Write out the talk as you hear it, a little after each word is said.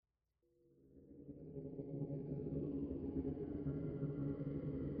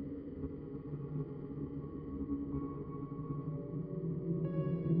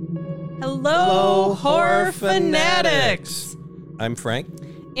Hello, horror fanatics! I'm Frank.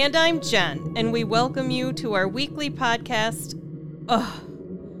 And I'm Jen, and we welcome you to our weekly podcast,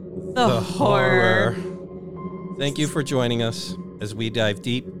 The Horror. Thank you for joining us as we dive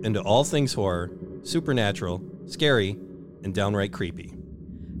deep into all things horror, supernatural, scary, and downright creepy.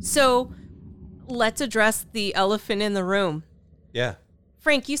 So, let's address the elephant in the room. Yeah.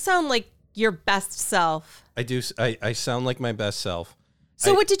 Frank, you sound like your best self. I do. I sound like my best self.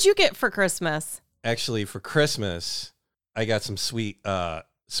 So what did you get for Christmas? Actually, for Christmas, I got some sweet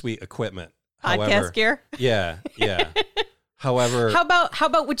equipment. Podcast gear? Yeah. However, How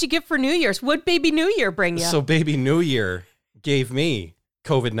about what you get for New Year's? What baby New Year bring you? so Baby New Year gave me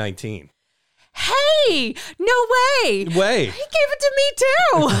COVID-19. Hey, no way. He gave it to me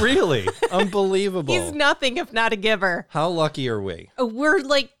too. Really? Unbelievable. He's nothing if not a giver. How lucky are we? We're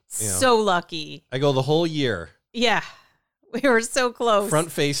like so lucky. I go the whole year. Yeah. We were so close.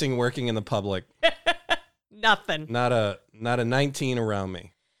 Front facing, working in the public. Nothing. Not a 19 around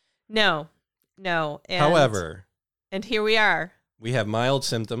me. No. However, and here we are. we have mild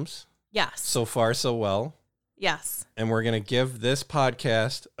symptoms. Yes. So far, so well. Yes. And we're going to give this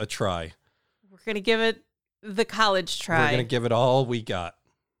podcast a try. We're going to give it the college try. We're going to give it all we got.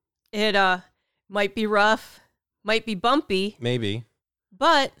 It might be rough, might be bumpy, Maybe.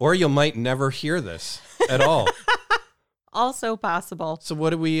 but Or you might never hear this at all. also possible. So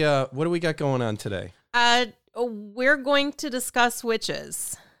what do we got going on today? We're going to discuss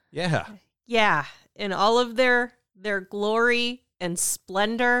witches. Yeah. Yeah, in all of their glory and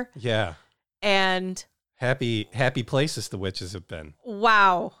splendor. Yeah. And Happy places the witches have been.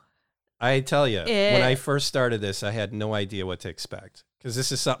 wow. I tell you, when I first started this, I had no idea what to expect because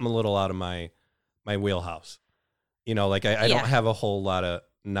this is something a little out of my wheelhouse. You know, like I don't have a whole lot of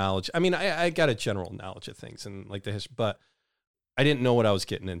knowledge. I mean, I got a general knowledge of things and like the history, but I didn't know what I was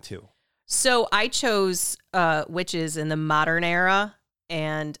getting into. So I chose witches in the modern era,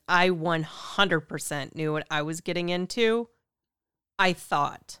 and I 100% knew what I was getting into. I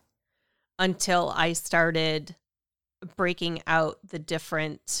thought, until I started breaking out the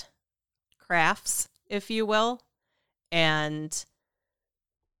different crafts, if you will. And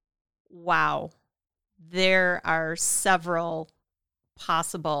wow, there are several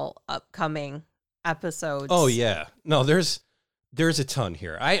possible upcoming episodes. Oh yeah. No, there's a ton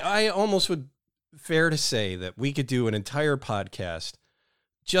here. I almost would fair to say that we could do an entire podcast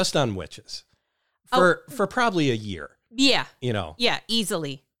just on witches for probably a year. Yeah. You know. Yeah,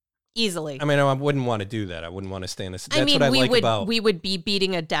 easily. I mean, I wouldn't want to do that. I wouldn't want to stay in this. That's what I like about. We would be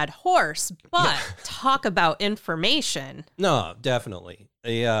beating a dead horse, but talk about information. No, definitely.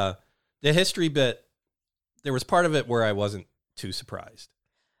 The history bit, there was part of it where I wasn't too surprised.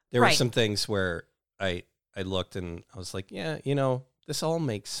 There were some things where I looked and I was like, yeah, you know, this all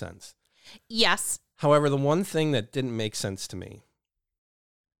makes sense. Yes. However, the one thing that didn't make sense to me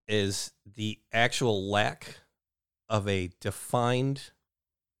is the actual lack of a defined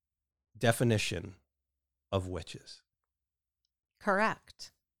definition of witches.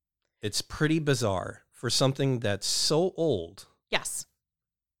 Correct. It's pretty bizarre for something that's so old. Yes.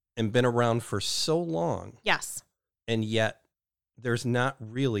 And been around for so long. Yes. And yet there's not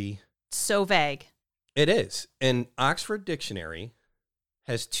really. So vague. It is. And Oxford Dictionary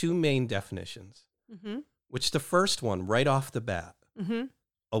has two main definitions, which the first one, right off the bat,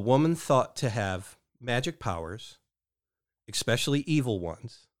 a woman thought to have magic powers, especially evil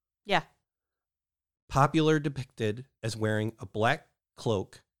ones. Yeah. Popular depicted as wearing a black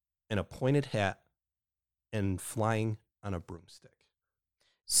cloak and a pointed hat and flying on a broomstick.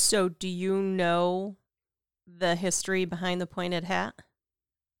 So do you know the history behind the pointed hat?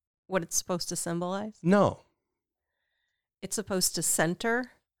 What it's supposed to symbolize? No. It's supposed to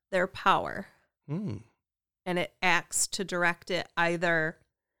center their power. And it acts to direct it either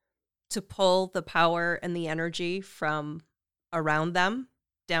to pull the power and the energy from around them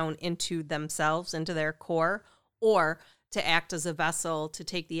down into themselves, into their core, or to act as a vessel to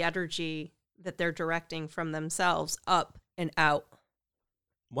take the energy that they're directing from themselves up and out.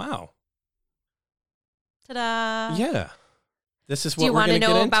 Wow. Ta-da! Yeah. This is Do what you we're going to get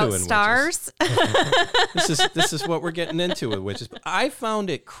into about in stars? This is what we're getting into with witches. I found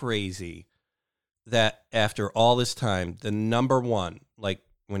it crazy that after all this time, the number one, like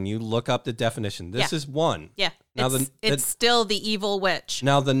when you look up the definition, this is one. Yeah. Now it's still the evil witch.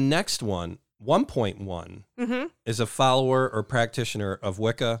 Now the next one, 1.1, is a follower or practitioner of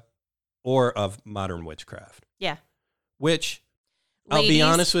Wicca or of modern witchcraft. Yeah. Which, Ladies, I'll be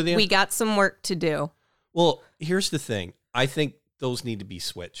honest with you. We got some work to do. Well, here's the thing. I think those need to be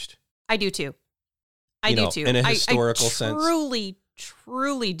switched. I do too. I do too. In a historical sense. I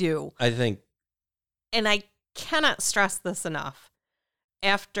truly do. I think. And I cannot stress this enough.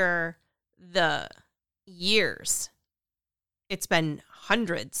 After the years, it's been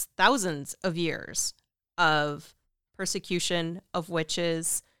hundreds, thousands of years of persecution of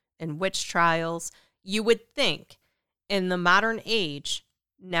witches and witch trials. You would think in the modern age,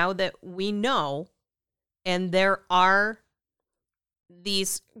 now that we know, and there are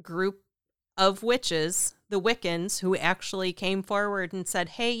these group of witches, the Wiccans, who actually came forward and said,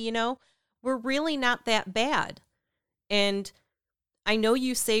 hey, you know, we're really not that bad. And I know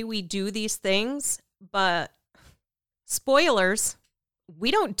you say we do these things, but spoilers, we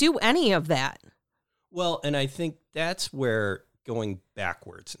don't do any of that. Well, and I think that's where going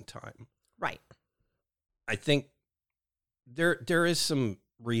backwards in time. Right. I think there is some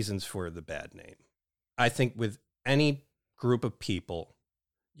reasons for the bad name. I think with any group of people,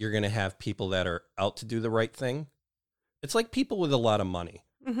 you're going to have people that are out to do the right thing. It's like people with a lot of money.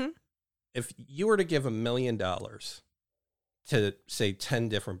 Mm-hmm. If you were to give $1 million to, say, 10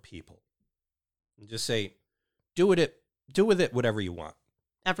 different people, and just say, do with it whatever you want.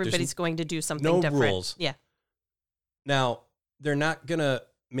 Everybody's going to do something no different. Rules. Yeah. Now, they're not going to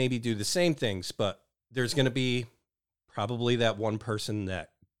maybe do the same things, but there's going to be probably that one person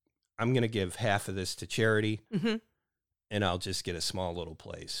that I'm going to give half of this to charity, mm-hmm. and I'll just get a small little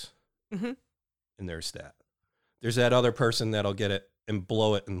place. Mm-hmm. And there's that. There's that other person that'll get it and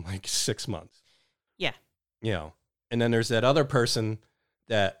blow it in like 6 months. Yeah. You know, and then there's that other person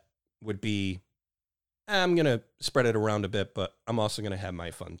that would be, I'm going to spread it around a bit, but I'm also going to have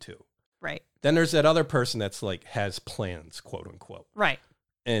my fun too. Right. Then there's that other person that's like has plans, quote unquote. Right.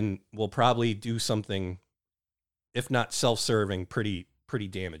 And will probably do something, if not self-serving, pretty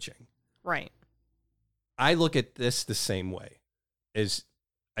damaging. Right. I look at this the same way. Is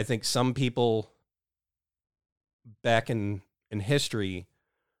I think some people back in history,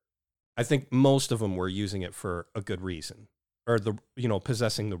 I think most of them were using it for a good reason, or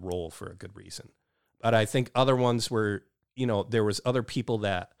possessing the role for a good reason. But I think other ones were, there was other people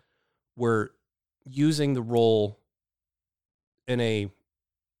that were using the role in a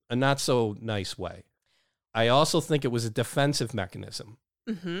not so nice way. I also think it was a defensive mechanism.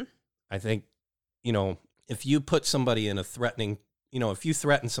 Mm-hmm. I think, if you put somebody in a threatening, if you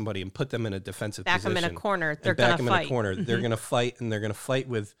threaten somebody and put them in a defensive position. Back them in a corner, they're going to fight. Back them in a corner, mm-hmm. they're going to fight, and they're going to fight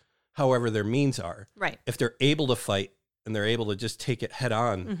with however their means are. Right. If they're able to fight and they're able to just take it head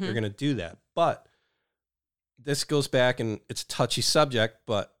on, mm-hmm. they're going to do that. But this goes back, and it's a touchy subject,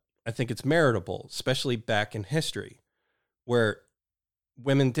 but I think it's meritable, especially back in history, where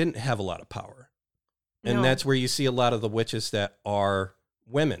women didn't have a lot of power. And no. That's where you see a lot of the witches that are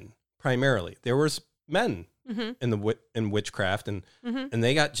women, primarily. There was men mm-hmm. in witchcraft, and mm-hmm. and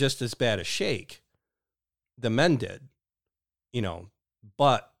they got just as bad a shake. The men did,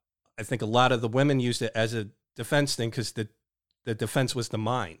 but I think a lot of the women used it as a defense thing because the defense was the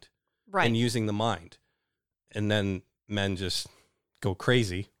mind, right, and using the mind. And then men just go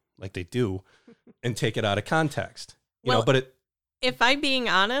crazy like they do and take it out of context. If I'm being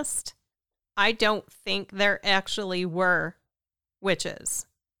honest, I don't think there actually were witches.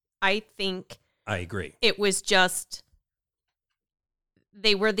 I think I agree. It was just,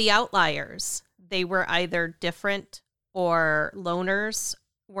 they were the outliers. They were either different or loners,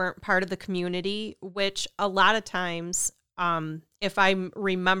 weren't part of the community, which a lot of times, if I'm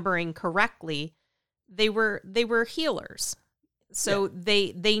remembering correctly, they were healers. So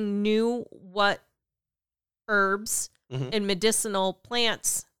yeah. they knew what herbs mm-hmm. and medicinal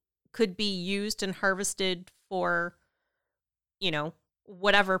plants could be used and harvested for,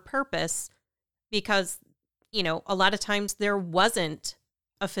 whatever purpose, because, a lot of times there wasn't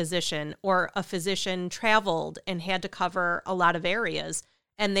a physician, or a physician traveled and had to cover a lot of areas,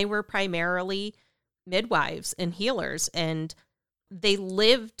 and they were primarily midwives and healers, and they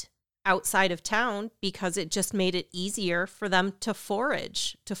lived outside of town because it just made it easier for them to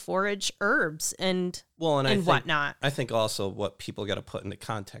forage herbs and whatnot. I think also what people got to put into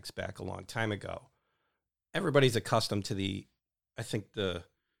context back a long time ago, everybody's accustomed to the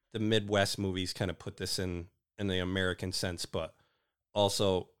Midwest movies kind of put this in the American sense, but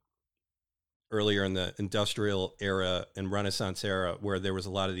also earlier in the industrial era and Renaissance era where there was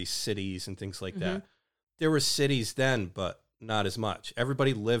a lot of these cities and things like mm-hmm. that. There were cities then, but not as much.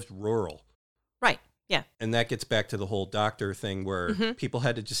 Everybody lived rural. Right. Yeah. And that gets back to the whole doctor thing where mm-hmm. people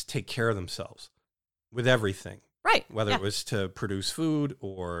had to just take care of themselves with everything. Right. Whether it was to produce food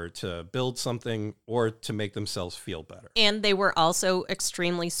or to build something or to make themselves feel better. And they were also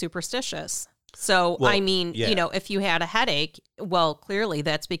extremely superstitious. So, if you had a headache, well, clearly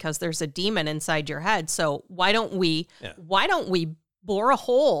that's because there's a demon inside your head. So why don't we bore a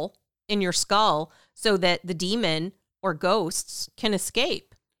hole in your skull so that the demon or ghosts can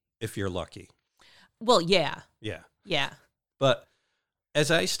escape. If you're lucky. Well, yeah. Yeah. Yeah. But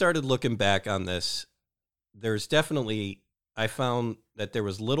as I started looking back on this, I found that there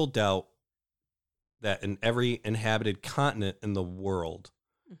was little doubt that in every inhabited continent in the world,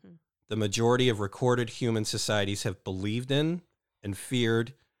 mm-hmm. the majority of recorded human societies have believed in and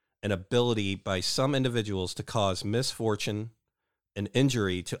feared an ability by some individuals to cause misfortune and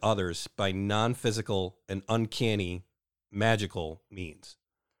injury to others by non-physical and uncanny magical means.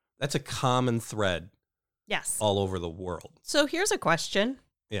 That's a common thread. Yes. All over the world. So here's a question.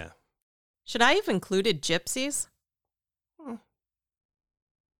 Yeah. Should I have included gypsies?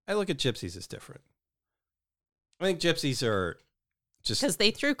 I look at gypsies as different. I think gypsies are just... Because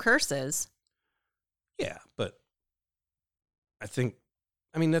they threw curses. Yeah, but that's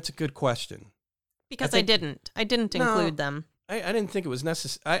a good question. Because I didn't include them. I didn't think it was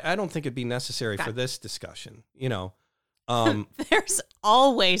necessary. I don't think it'd be necessary for this discussion, There's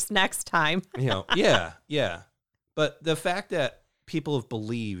always next time. Yeah. But the fact that people have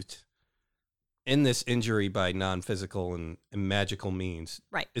believed in this injury by non-physical and magical means,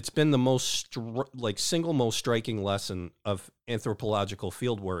 right? It's been the most single most striking lesson of anthropological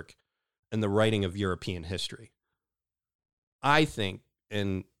fieldwork in the writing of European history. I think,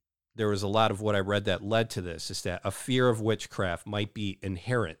 and there was a lot of what I read that led to this, is that a fear of witchcraft might be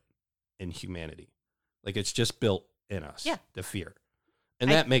inherent in humanity. Like it's just built in us, the fear.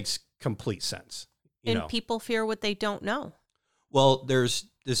 And that makes complete sense. People fear what they don't know. Well, there's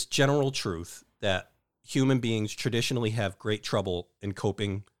this general truth that human beings traditionally have great trouble in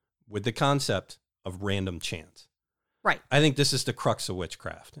coping with the concept of random chance. Right. I think this is the crux of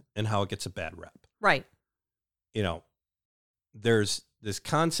witchcraft and how it gets a bad rep. Right. There's this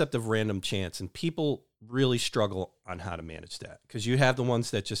concept of random chance, and people really struggle on how to manage that, because you have the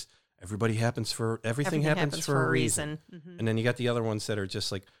ones that just... Everything happens for a reason. Mm-hmm. And then you got the other ones that are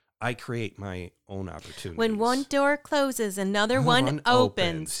just like, I create my own opportunities. When one door closes, another one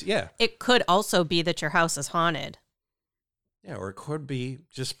opens. Yeah. It could also be that your house is haunted. Yeah, or it could be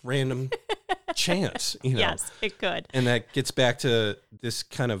just random chance, Yes, it could. And that gets back to this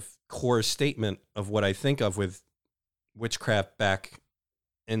kind of core statement of what I think of with witchcraft back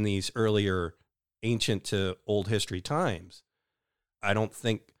in these earlier ancient to old history times. I don't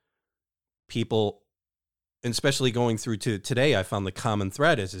think people, especially going through to today, I found the common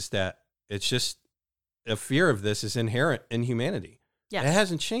thread is that it's just a fear of this is inherent in humanity. Yeah. It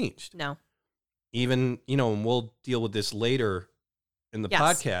hasn't changed. No. Even, and we'll deal with this later in the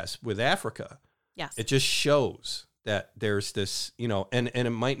podcast with Africa. Yes. It just shows that there's this, and it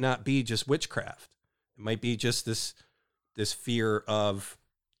might not be just witchcraft. It might be just this fear of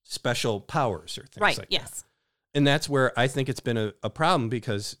special powers or things like that. And that's where I think it's been a problem,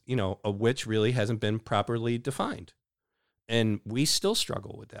 because, a witch really hasn't been properly defined. And we still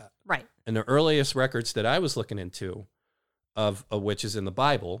struggle with that. Right. And the earliest records that I was looking into of a witch is in the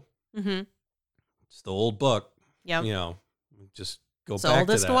Bible. Mm-hmm. It's the old book. Yeah. Just go it's back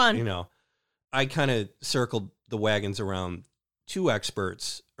to that. One. I kind of circled the wagons around two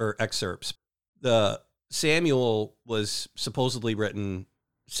excerpts. The Samuel was supposedly written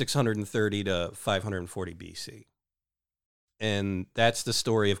 630 to 540 BC. And that's the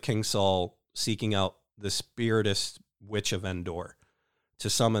story of King Saul seeking out the spiritist witch of Endor to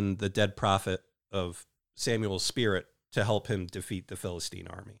summon the dead prophet of Samuel's spirit to help him defeat the Philistine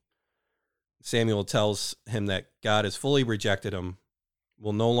army. Samuel tells him that God has fully rejected him,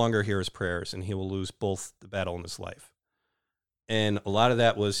 will no longer hear his prayers, and he will lose both the battle and his life. And a lot of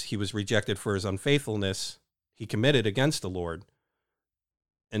that was he was rejected for his unfaithfulness he committed against the Lord,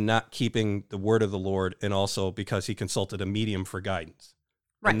 and not keeping the word of the Lord, and also because he consulted a medium for guidance.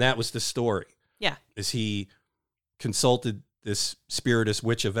 Right. And that was the story. Yeah. Is he consulted this spiritist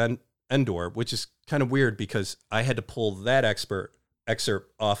witch of Endor, which is kind of weird because I had to pull that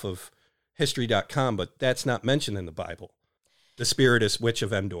excerpt off of history.com, but that's not mentioned in the Bible. The spiritist witch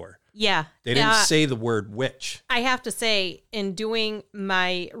of Endor. Yeah. They didn't say the word witch. I have to say, in doing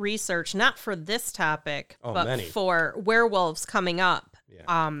my research, not for this topic, but for werewolves coming up,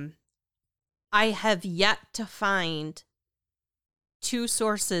 I have yet to find two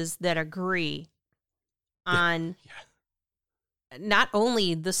sources that agree on not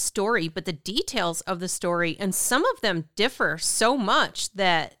only the story, but the details of the story. And some of them differ so much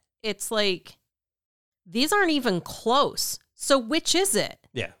that it's like, these aren't even close. So which is it?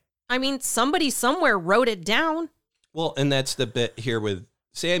 Yeah. I mean, somebody somewhere wrote it down. Well, and that's the bit here with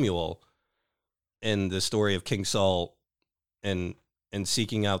Samuel and the story of King Saul and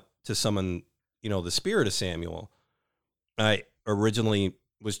seeking out to summon, the spirit of Samuel. originally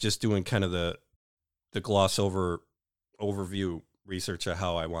was just doing kind of the gloss overview research of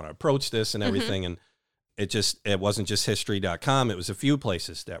how I want to approach this and everything. And it wasn't just history.com. It was a few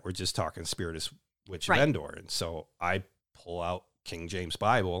places that were just talking Spiritus Witch of Endor. And so I pull out King James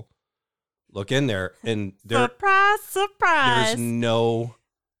Bible, look in there, and surprise. There's no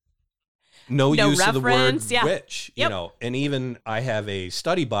use of the word yeah. witch, you know, and even I have a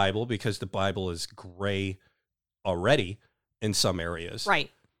study Bible because the Bible is gray already in some areas.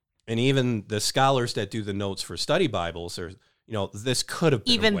 Right. And even the scholars that do the notes for study Bibles are, you know, this could have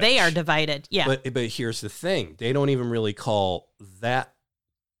been even a witch. They are divided. Yeah. But here's the thing. They don't even really call that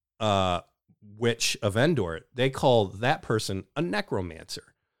Witch of Endor. They call that person a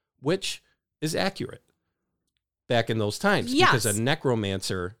necromancer, which is accurate back in those times. Yes. Because a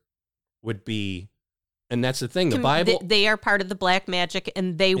necromancer would be, and that's the thing, the Bible. They are part of the black magic,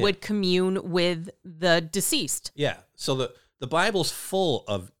 and they would commune with the deceased. Yeah. So the Bible's full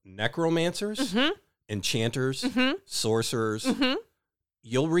of necromancers, enchanters, sorcerers.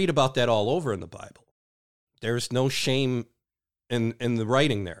 You'll read about that all over in the Bible. There's no shame in the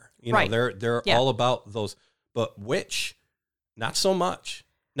writing there. You know, they're all about those. But witch, not so much.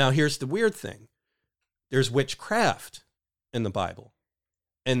 Now, here's the weird thing. There's witchcraft in the Bible.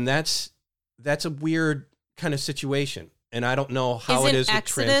 And that's a weird kind of situation. And I don't know how it is. Isn't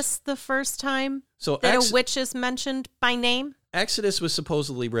Exodus the first time that a witch is mentioned by name? Exodus was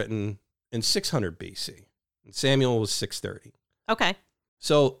supposedly written in 600 BC. And Samuel was 630. Okay.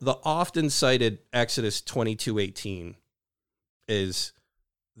 So the often cited Exodus 22:18 is,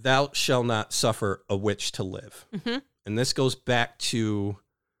 "Thou shalt not suffer a witch to live." And this goes back to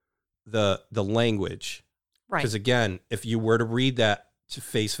the language. Right. Because again, if you were to read that to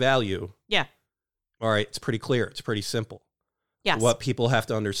face value, all right, it's pretty clear. It's pretty simple. Yes. What people have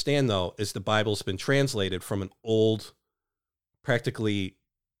to understand, though, is the Bible's been translated from an old, practically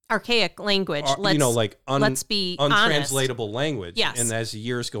archaic language. Let's be untranslatable honest. Language. Yes. And as the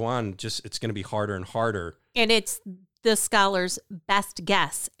years go on, it's going to be harder and harder. And it's the scholar's best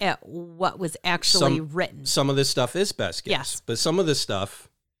guess at what was actually written. Some of this stuff is best guess. Yes. But some of this stuff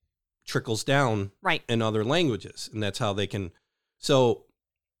trickles down in other languages. And that's how they can. So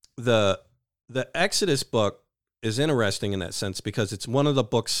the Exodus book is interesting in that sense because it's one of the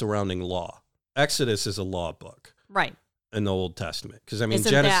books surrounding law. Exodus is a law book. Right. In the Old Testament. Because I mean,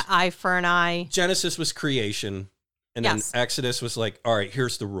 isn't that eye for an eye? Genesis was creation. And then Exodus was like, all right,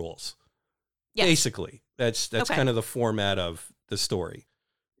 here's the rules. Yes. Basically. That's kind of the format of the story,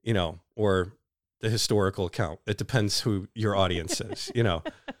 you know, or the historical account. It depends who your audience is, you know.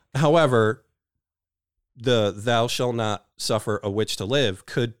 However, the "thou shalt not suffer a witch to live"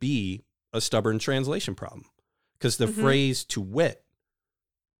 could be a stubborn translation problem because the phrase "to wit"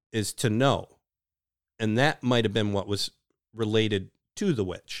 is to know. And that might have been what was related to the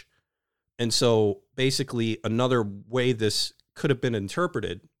witch. And so basically another way this could have been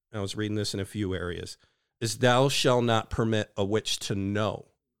interpreted, I was reading this in a few areas, is "thou shalt not permit a witch to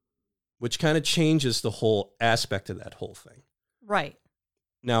know," which kind of changes the whole aspect of that whole thing. Right.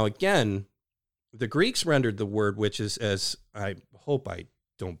 Now, again, the Greeks rendered the word witches as, I hope I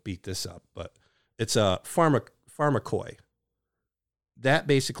don't beat this up, but it's a pharmakoi. That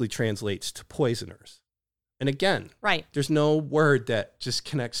basically translates to poisoners. And again, there's no word that just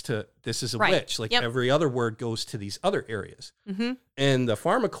connects to this is a witch. Like every other word goes to these other areas. And the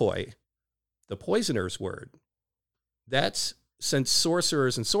pharmakoi, the poisoner's word, that's since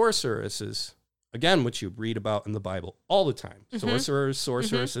sorcerers and sorceresses, again, which you read about in the Bible all the time. Sorcerers,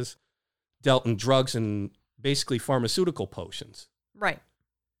 sorceresses dealt in drugs and basically pharmaceutical potions. Right.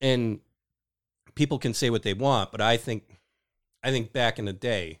 And people can say what they want, but I think back in the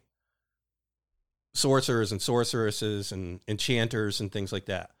day, sorcerers and sorceresses and enchanters and things like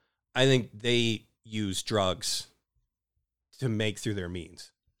that, I think they use drugs to make through their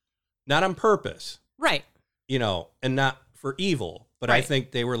means. Not on purpose. Right. You know, and not for evil. But I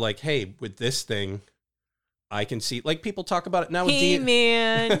think they were like, hey, with this thing, I can see, like people talk about it now. Hey,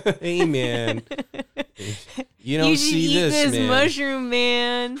 man. Hey, man. You don't see this, man. Mushroom,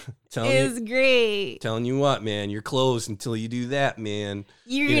 man. It's great. Telling you what, man, you're closed until you do that, man.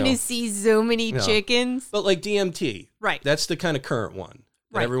 You're going to see so many chickens. But like DMT. Right. That's the kind of current one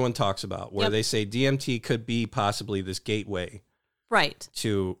that everyone talks about, where they say DMT could be possibly this gateway. Right.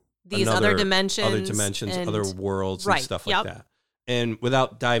 To these other dimensions. Other worlds and stuff like that. And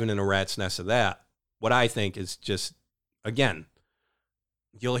without diving in a rat's nest of that, what I think is just, again,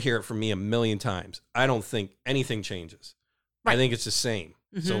 you'll hear it from me a million times. I don't think anything changes. Right. I think it's the same.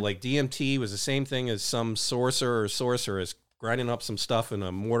 So like DMT was the same thing as some sorcerer or sorceress grinding up some stuff in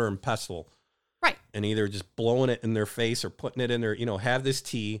a mortar and pestle Right. And either just blowing it in their face or putting it in their, have this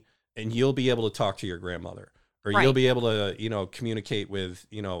tea and you'll be able to talk to your grandmother. Or you'll be able to, communicate with,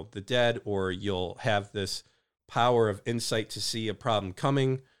 the dead, or you'll have this power of insight to see a problem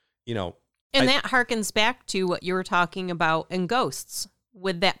coming, And that harkens back to what you were talking about in Ghosts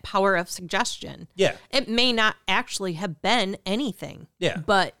with that power of suggestion. Yeah. It may not actually have been anything. Yeah.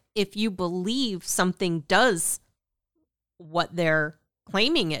 But if you believe something does what they're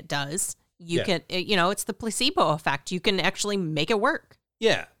claiming it does, you can, it's the placebo effect. You can actually make it work.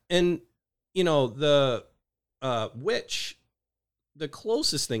 Yeah. And, the witch, the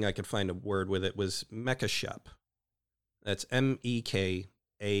closest thing I could find a word with it was Mekashep. That's Mekashep.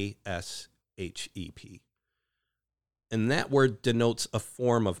 And that word denotes a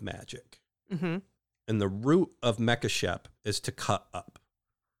form of magic. Mm-hmm. And the root of Mekashep is to cut up.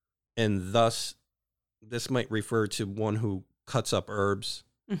 And thus, this might refer to one who cuts up herbs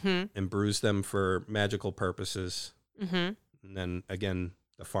and brews them for magical purposes. Mm-hmm. And then, again,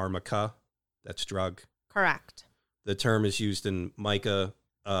 the pharmaca, that's drug. Correct. The term is used in Micah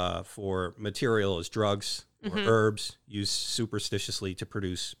for material as drugs or herbs used superstitiously to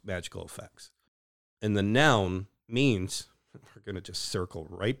produce magical effects. And the noun means, we're going to just circle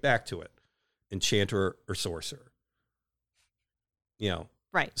right back to it, enchanter or sorcerer.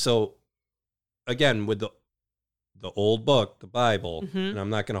 Right. So, again, with the old book, the Bible, and I'm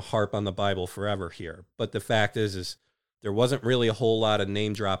not going to harp on the Bible forever here, but the fact is there wasn't really a whole lot of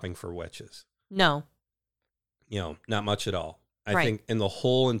name dropping for witches. No. Not much at all. I think in the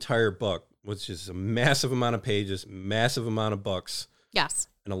whole entire book, which is a massive amount of pages, massive amount of books. Yes.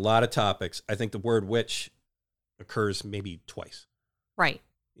 And a lot of topics, I think the word witch occurs maybe twice. Right.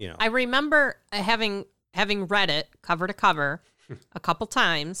 I remember having read it cover to cover a couple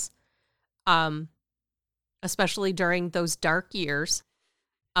times, especially during those dark years.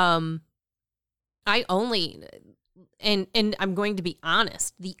 I only, and I'm going to be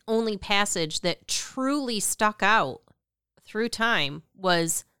honest, the only passage that truly stuck out through time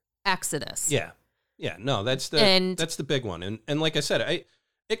was Exodus. Yeah. Yeah. No, that's the big one. And like I said,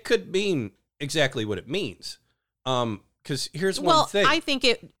 it could mean exactly what it means. Because here's one thing. I think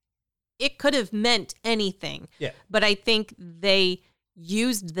it could have meant anything. Yeah. But I think they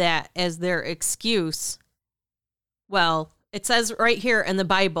used that as their excuse. Well, it says right here in the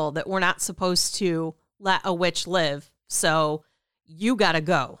Bible that we're not supposed to let a witch live. So you got to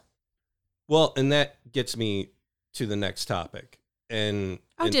go. Well, and that gets me to the next topic. And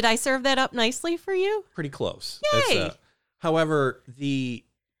did I serve that up nicely for you? Pretty close. Yay. However, the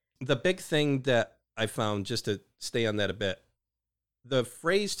big thing that I found, just to stay on that a bit, the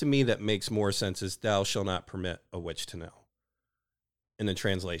phrase to me that makes more sense is "thou shalt not permit a witch to know" in the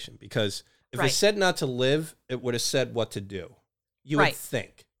translation. Because if it said not to live, it would have said what to do. You would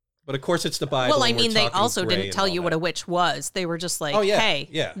think. But of course, it's the Bible. Well, I mean, they also didn't tell you what a witch was. They were just like,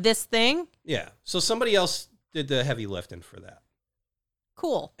 hey, this thing. Yeah. So somebody else did the heavy lifting for that.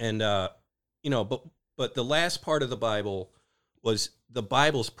 Cool. And, but the last part of the Bible was, the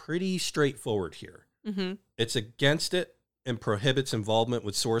Bible's pretty straightforward here. Mm-hmm. It's against it and prohibits involvement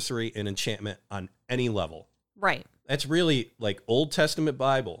with sorcery and enchantment on any level. Right. That's really like Old Testament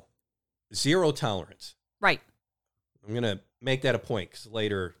Bible. Zero tolerance. Right. I'm going to make that a point because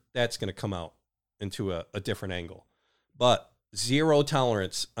later that's going to come out into a different angle. But zero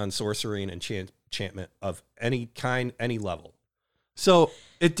tolerance on sorcery and enchantment of any kind, any level. So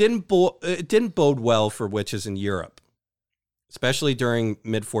it didn't bode well for witches in Europe, especially during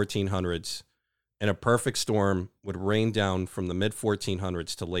mid-1400s, and a perfect storm would rain down from the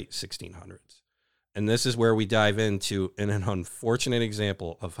mid-1400s to late 1600s. And this is where we dive into an unfortunate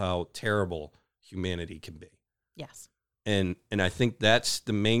example of how terrible humanity can be. Yes. And I think that's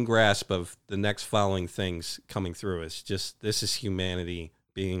the main grasp of the next following things coming through, is just, this is humanity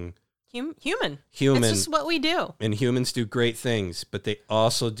being human. It's just what we do. And humans do great things, but they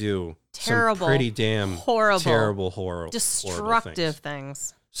also do terrible, some pretty damn horrible, destructive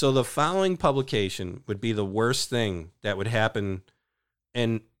things. So the following publication would be the worst thing that would happen.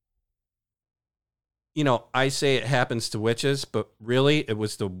 And, I say it happens to witches, but really it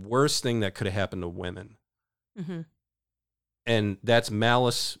was the worst thing that could have happened to women. Mm-hmm. And that's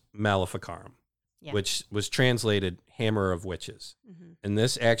Malleus Maleficarum, which was translated Hammer of Witches. Mm-hmm. And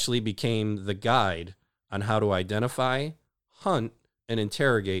this actually became the guide on how to identify, hunt, and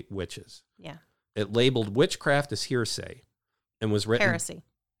interrogate witches. Yeah. It labeled witchcraft as hearsay and was written...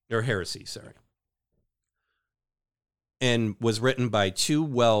 Heresy, sorry. And was written by two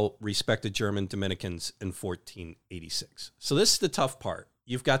well-respected German Dominicans in 1486. So this is the tough part.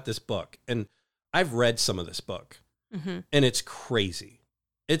 You've got this book, and I've read some of this book, mm-hmm. and it's crazy.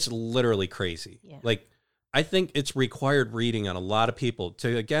 It's literally crazy. Yeah. Like, I think it's required reading on a lot of people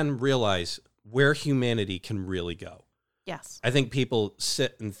to, again, realize where humanity can really go. Yes. I think people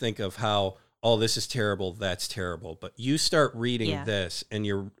sit and think of how, oh, this is terrible, that's terrible. But you start reading this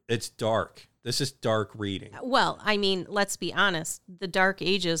and it's dark. This is dark reading. Well, I mean, let's be honest. The Dark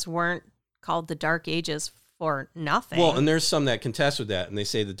Ages weren't called the Dark Ages for nothing. Well, and there's some that contest with that, and they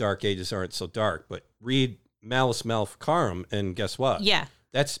say the Dark Ages aren't so dark. But read Malleus Maleficarum, and guess what? Yeah.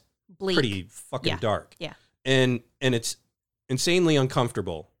 That's bleak. Pretty fucking dark. Yeah. And it's insanely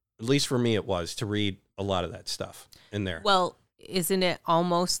uncomfortable, at least for me it was, to read a lot of that stuff in there. Well, isn't it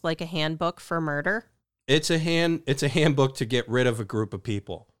almost like a handbook for murder? It's a handbook to get rid of a group of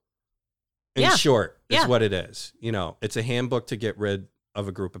people. In short, is what it is. You know, it's a handbook to get rid of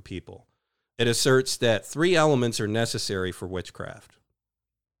a group of people. It asserts that 3 elements are necessary for witchcraft: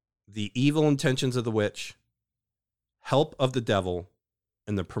 the evil intentions of the witch, help of the devil,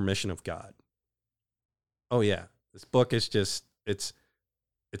 and the permission of God. Oh yeah, this book is just, it's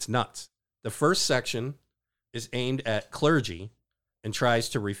nuts. The first section is aimed at clergy and tries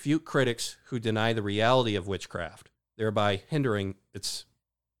to refute critics who deny the reality of witchcraft, thereby hindering its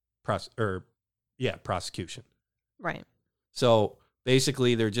prosecution. Right. So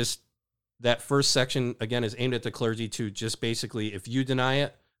basically, that first section, again, is aimed at the clergy to just basically, if you deny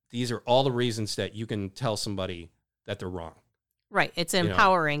it, these are all the reasons that you can tell somebody that they're wrong. Right. It's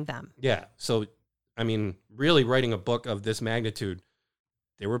empowering them. Yeah. So, I mean, really writing a book of this magnitude,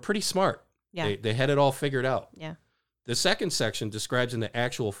 they were pretty smart. Yeah. They had it all figured out. Yeah. The second section describes the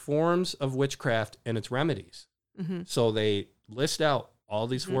actual forms of witchcraft and its remedies. Mm-hmm. So they list out all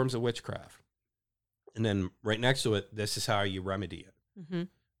these forms of witchcraft. And then right next to it, this is how you remedy it. Mm-hmm.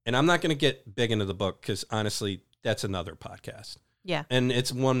 And I'm not going to get big into the book because honestly, that's another podcast. Yeah. And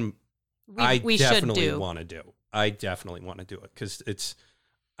it's one I definitely want to do. I definitely want to do it because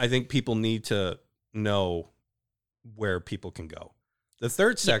I think people need to know where people can go. The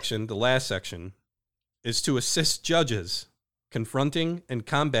third section, the last section, is to assist judges confronting and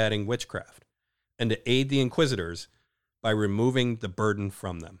combating witchcraft and to aid the inquisitors by removing the burden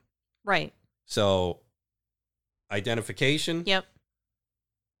from them. Right. So, identification. Yep.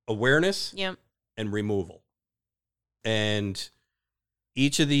 Awareness. Yep. And removal. And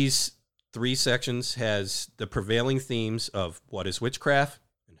each of these 3 sections has the prevailing themes of what is witchcraft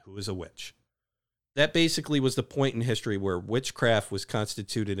and who is a witch. That basically was the point in history where witchcraft was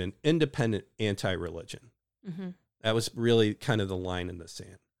constituted an independent anti-religion. Mm-hmm. That was really kind of the line in the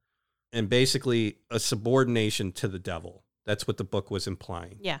sand. And basically a subordination to the devil. That's what the book was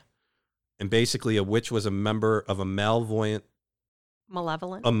implying. Yeah. And basically a witch was a member of a malevolent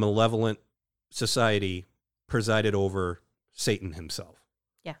society presided over Satan himself.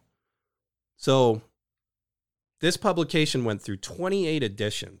 Yeah. So this publication went through 28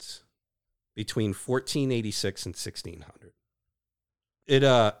 editions between 1486 and 1600.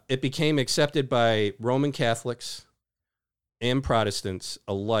 It became accepted by Roman Catholics and Protestants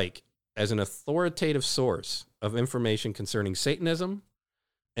alike as an authoritative source of information concerning Satanism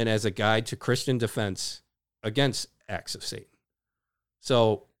and as a guide to Christian defense against acts of Satan.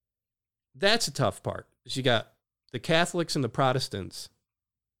 So that's a tough part. You got the Catholics and the Protestants.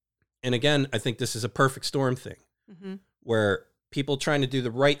 And again, I think this is a perfect storm thing where people trying to do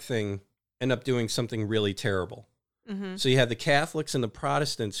the right thing end up doing something really terrible. Mm-hmm. So you have the Catholics and the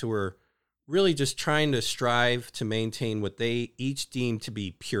Protestants who are really just trying to strive to maintain what they each deem to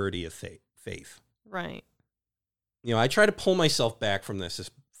be purity of faith. Right. You know, I try to pull myself back from this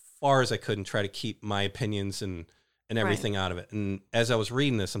as far as I could and try to keep my opinions and everything out of it. And as I was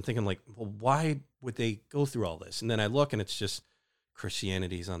reading this, I'm thinking like, well, why would they go through all this? And then I look and it's just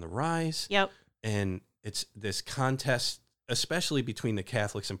Christianity's on the rise. Yep. And it's this contest, especially between the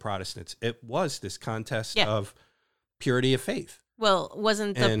Catholics and Protestants. It was this contest of purity of faith. Well,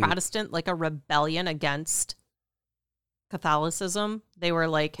 wasn't the Protestant like a rebellion against Catholicism? They were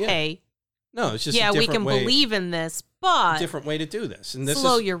like, hey, no, it's just we can believe in this, but different way to do this. And this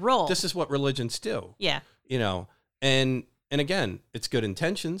slow your roll. This is what religions do. Yeah. You know, and again, it's good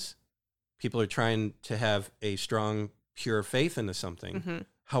intentions. People are trying to have a strong, pure faith into something. Mm-hmm.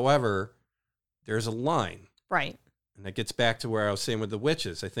 However, there's a line. Right. And that gets back to where I was saying with the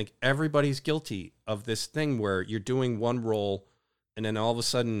witches. I think everybody's guilty of this thing where you're doing one role and then all of a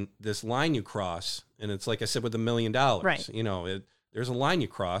sudden this line you cross, and it's like I said with $1 million. Right. You know, there's a line you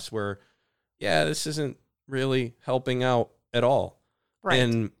cross where, this isn't really helping out at all. Right.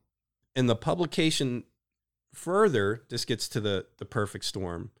 And in the publication further, this gets to the perfect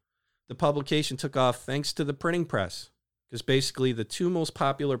storm. The publication took off thanks to the printing press, because basically the 2 most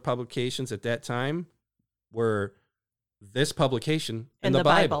popular publications at that time were this publication and the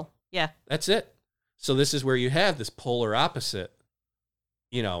Bible. Yeah. That's it. So this is where you have this polar opposite,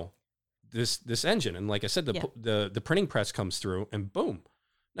 you know, this engine. And like I said, the printing press comes through and boom.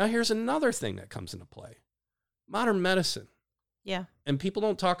 Now here's another thing that comes into play. Modern medicine. Yeah. And people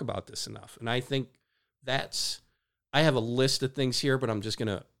don't talk about this enough. And I think I have a list of things here, but I'm just going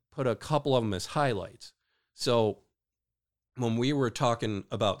to put a couple of them as highlights. So when we were talking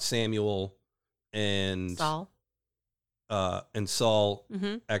about Samuel and Saul,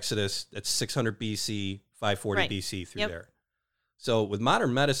 mm-hmm. Exodus, that's 600 BC, 540 BC through there. So with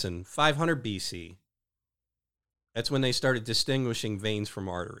modern medicine, 500 BC, that's when they started distinguishing veins from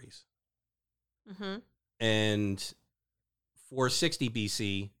arteries. Mm-hmm. And 460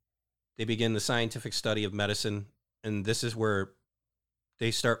 BC, they begin the scientific study of medicine, and this is where they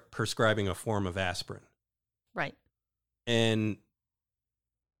start prescribing a form of aspirin. Right. And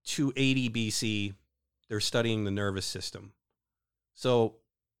 280 BC, they're studying the nervous system. So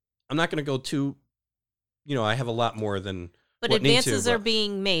I'm not going to go I have a lot more than But advances are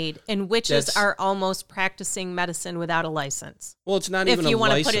being made, and witches are almost practicing medicine without a license. Well, it's not even a license. If you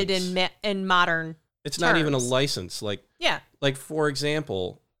want to put it in modern It's not even a license. Like, for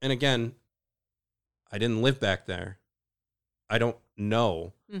example, and again, I didn't live back there. I don't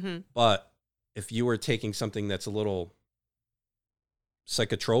know. Mm-hmm. But if you were taking something that's a little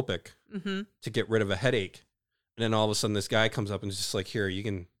psychotropic mm-hmm. to get rid of a headache, and then all of a sudden this guy comes up and is just like, here, you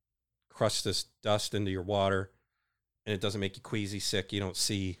can crush this dust into your water, and it doesn't make you queasy, sick. You don't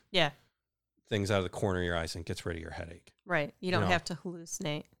see things out of the corner of your eyes, and it gets rid of your headache. Right. You don't have to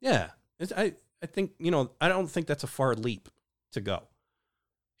hallucinate. Yeah. I think, I don't think that's a far leap to go.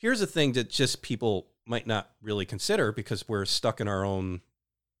 Here's a thing that just people might not really consider because we're stuck in our own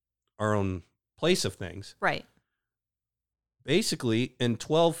place of things. Right. Basically, in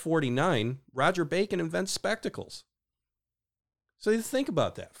 1249, Roger Bacon invents spectacles. So you think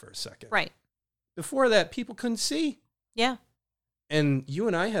about that for a second. Right. Before that, people couldn't see. Yeah. And you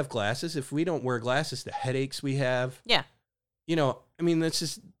and I have glasses. If we don't wear glasses, the headaches we have. Yeah.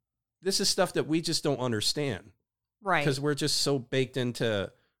 This is stuff that we just don't understand. Right. Because we're just so baked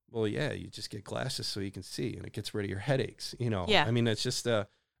into, you just get glasses so you can see, and it gets rid of your headaches, Yeah. It's just,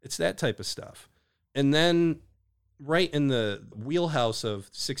 it's that type of stuff. And then right in the wheelhouse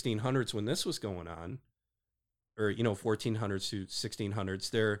of 1600s when this was going on, or, 1400s to 1600s,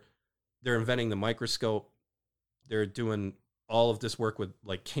 they're inventing the microscope. They're doing all of this work with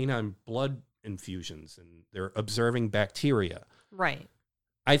like canine blood infusions, and they're observing bacteria. Right.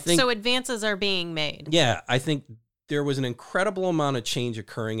 I think so advances are being made. Yeah, I think there was an incredible amount of change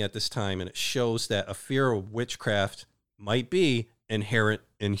occurring at this time, and it shows that a fear of witchcraft might be inherent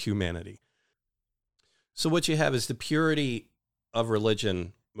in humanity. So what you have is the purity of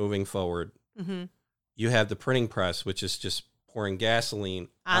religion moving forward. Mm-hmm. You have the printing press, which is just pouring gasoline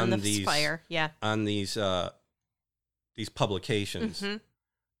on these fire, on these publications, mm-hmm.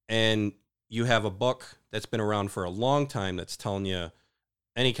 and you have a book that's been around for a long time that's telling you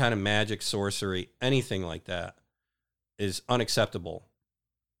any kind of magic, sorcery, anything like that is unacceptable.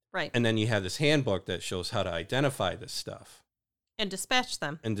 Right. And then you have this handbook that shows how to identify this stuff. And dispatch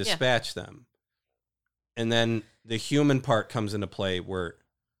them. them. And then the human part comes into play where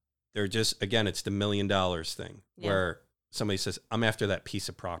they're just, again, it's the $1 million thing where somebody says, I'm after that piece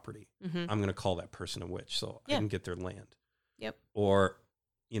of property. Mm-hmm. I'm going to call that person a witch so I can get their land. Yep. Or,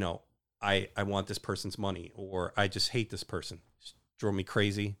 I want this person's money, or I just hate this person. Just drove me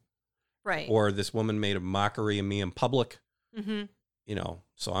crazy. Right. Or this woman made a mockery of me in public. Mm-hmm.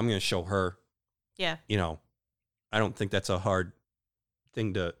 So I'm going to show her. Yeah. I don't think that's a hard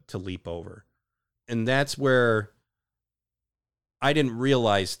thing to leap over. And that's where I didn't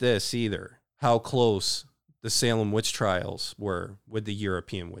realize this either, how close the Salem witch trials were with the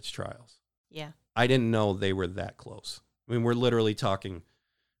European witch trials. Yeah. I didn't know they were that close. I mean, we're literally talking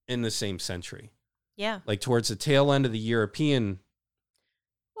in the same century. Yeah. Like towards the tail end of the European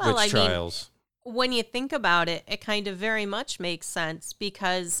witch trials. When you think about it, it kind of very much makes sense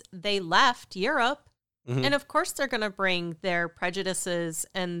because they left Europe. Mm-hmm. And of course, they're going to bring their prejudices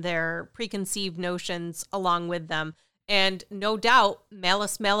and their preconceived notions along with them. And no doubt,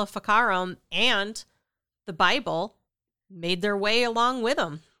 Malleus Maleficarum and the Bible made their way along with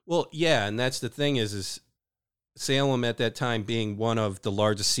them. Well, yeah, and that's the thing is Salem at that time being one of the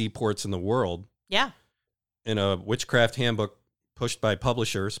largest seaports in the world. Yeah. In a witchcraft handbook pushed by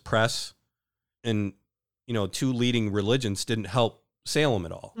publishers, press, and, two leading religions didn't help Salem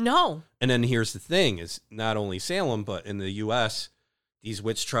at all. No. And then here's the thing is not only Salem, but in the U.S., these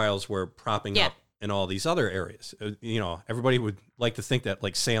witch trials were propping up in all these other areas. Everybody would like to think that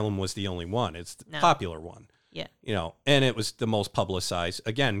like Salem was the only one. It's the popular one. Yeah. You know, and it was the most publicized,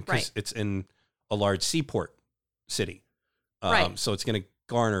 again, because it's in a large seaport city. So it's going to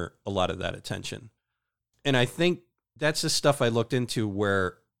garner a lot of that attention. And I think that's the stuff I looked into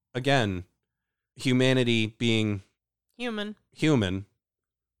where, again, humanity being human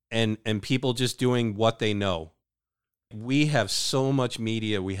and people just doing what they know. We have so much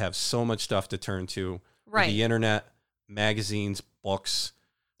media. We have so much stuff to turn to. Right. The internet, magazines, books,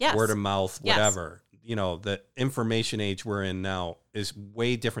 word of mouth, whatever. You know, the information age we're in now is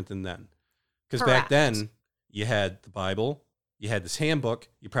way different than then. Because back then, you had the Bible, you had this handbook,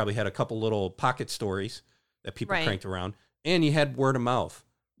 you probably had a couple little pocket stories that people cranked around, and you had word of mouth,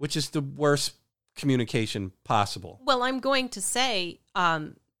 which is the worst communication possible. Well, I'm going to say,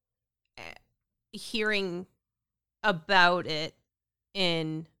 hearing about it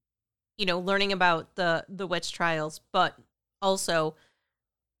in, you know, learning about the witch trials, but also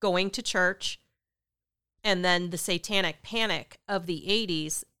going to church and then the satanic panic of the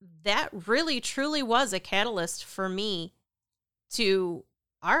 80s, that really truly was a catalyst for me to,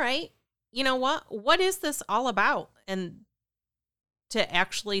 all right, you know what is this all about? And to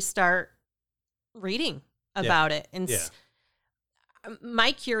actually start reading about it. And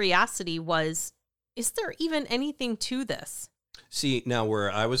my curiosity was, is there even anything to this? See, now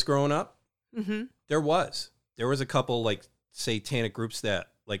where I was growing up, there was a couple like satanic groups that,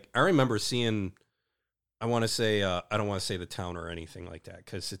 like, I remember seeing, I want to say, I don't want to say the town or anything like that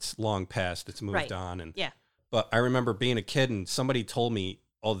because it's long past, it's moved on. And but I remember being a kid and somebody told me,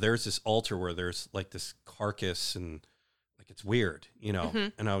 oh, there's this altar where there's like this carcass and like it's weird, you know?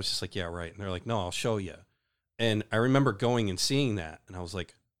 And I was just like, yeah, right. And they're like, no, I'll show you. And I remember going and seeing that. And I was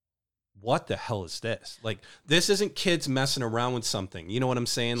like, what the hell is this? Like, this isn't kids messing around with something. You know what I'm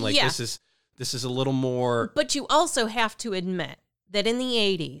saying? Like, this is a little more. But you also have to admit that in the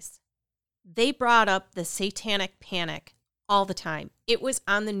 80s, they brought up the satanic panic all the time. It was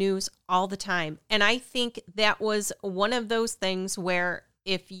on the news all the time. And I think that was one of those things where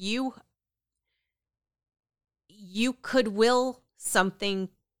if you could will something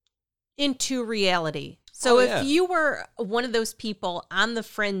into reality. So if you were one of those people on the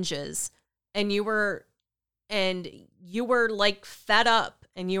fringes and you were like fed up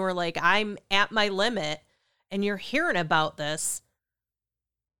and you were like, I'm at my limit and you're hearing about this,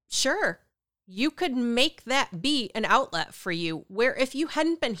 sure, you could make that be an outlet for you where if you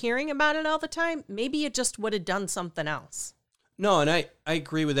hadn't been hearing about it all the time, maybe you just would have done something else. No, and I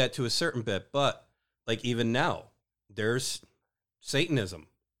agree with that to a certain bit, but like even now, there's Satanism.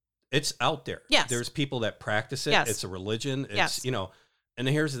 It's out there. Yes. There's people that practice it. Yes. It's a religion. It's, you know, and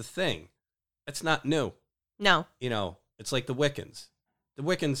here's the thing. It's not new. No. You know, it's like the Wiccans. The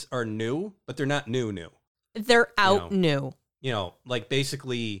Wiccans are new, but they're not new. They're out new. You know, like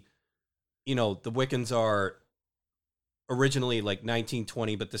basically, you know, the Wiccans are originally like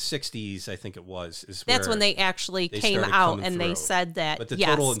 1920, but the 60s, I think it was. That's when they actually came out and they said that. But the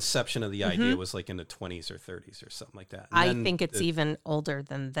total inception of the idea was like in the 20s or 30s or something like that. And I think it's even older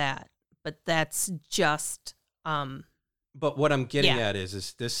than that, but that's just. But what I'm getting at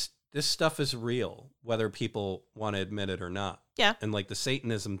is this stuff is real, whether people want to admit it or not. Yeah. And like the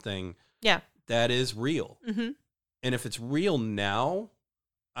Satanism thing. Yeah. That is real. And if it's real now,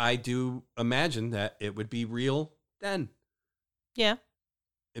 I do imagine that it would be real then. Yeah.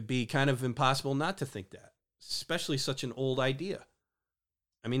 It'd be kind of impossible not to think that, especially such an old idea.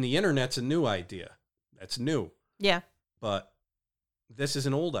 I mean, the internet's a new idea. That's new. Yeah. But this is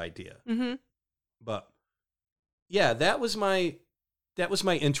an old idea. But yeah, that was my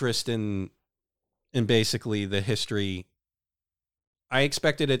interest in basically the history. I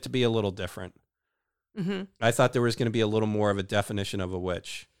expected it to be a little different. I thought there was going to be a little more of a definition of a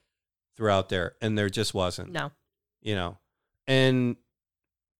witch throughout there, and there just wasn't. No. You know, and,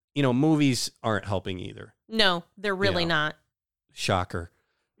 you know, movies aren't helping either. No, they're really not. Shocker.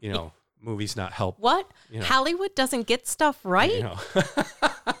 You know, movies not help. What? You know. Hollywood doesn't get stuff right? You know.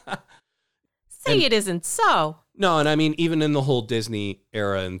 It isn't so. No, and I mean, even in the whole Disney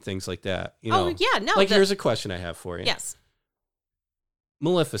era and things like that, you know. Oh, yeah, no. Like, here's a question I have for you. Yes.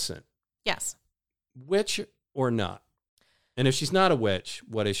 Maleficent. Yes. Witch or not? And if she's not a witch,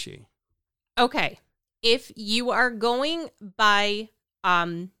 what is she? Okay. If you are going by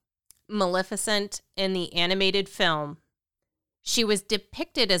Maleficent in the animated film, she was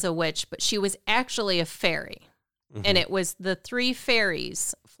depicted as a witch, but she was actually a fairy. And it was the three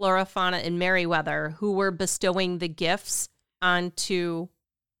fairies, Flora, Fauna, and Merryweather, who were bestowing the gifts onto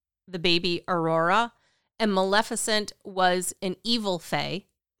the baby Aurora. And Maleficent was an evil fae,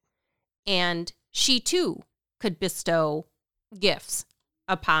 and she too could bestow gifts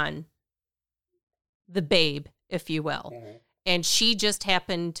upon the babe, if you will. Mm-hmm. And she just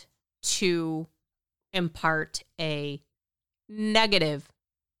happened to impart a negative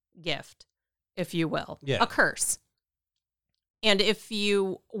gift, if you will, a curse. And if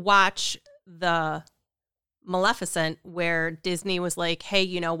you watch the Maleficent, where Disney was like, hey,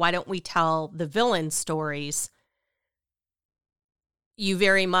 you know, why don't we tell the villain stories? You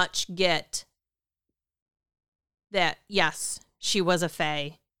very much get that, yes, she was a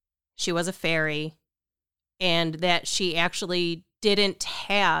fae, she was a fairy, and that she actually didn't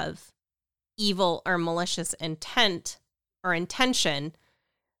have evil or malicious intent or intention.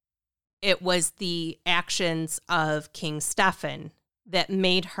 It was the actions of King Stefan that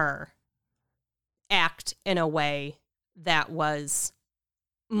made her act in a way that was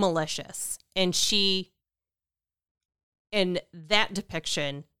malicious. And she, in that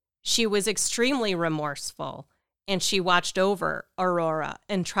depiction, she was extremely remorseful, and she watched over Aurora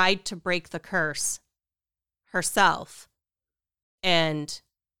and tried to break the curse herself and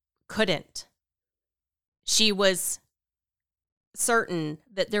couldn't. She was certain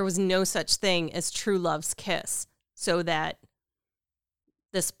that there was no such thing as true love's kiss, so that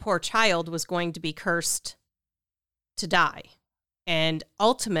this poor child was going to be cursed to die. And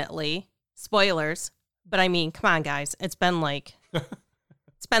ultimately, spoilers, but I mean, come on, guys, it's been like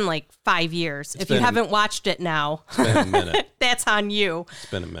 5 years. If you haven't watched it now, it's been a minute. That's on you.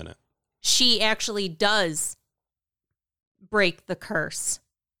 It's been a minute. She actually does break the curse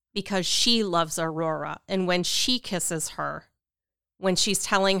because she loves Aurora. And when she kisses her, when she's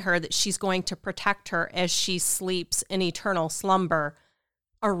telling her that she's going to protect her as she sleeps in eternal slumber,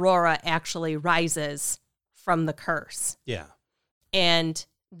 Aurora actually rises from the curse. Yeah. And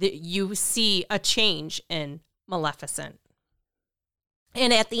you see a change in Maleficent.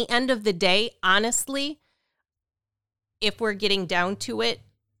 And at the end of the day, honestly, if we're getting down to it,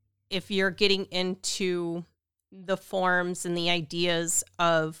 if you're getting into the forms and the ideas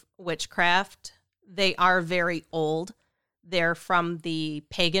of witchcraft, they are very old. They're from the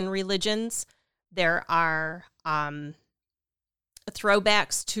pagan religions. There are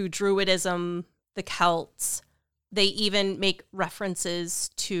throwbacks to Druidism, the Celts. They even make references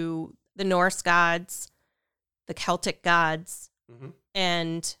to the Norse gods, the Celtic gods. Mm-hmm.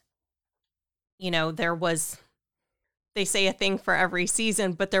 And, you know, they say a thing for every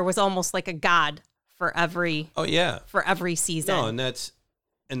season, but there was almost like a god for every season. No,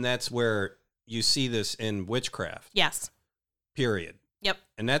 and that's where you see this in witchcraft. Yes. Period. Yep.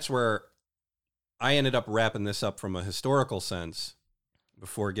 And that's where I ended up wrapping this up from a historical sense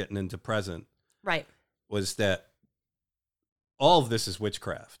before getting into present. Right. Was that all of this is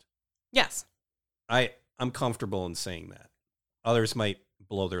witchcraft. Yes. I'm comfortable in saying that. Others might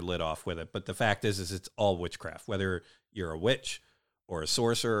blow their lid off with it, but the fact is it's all witchcraft. Whether you're a witch or a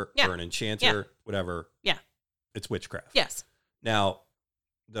sorcerer or an enchanter, whatever. Yeah. It's witchcraft. Yes. Now,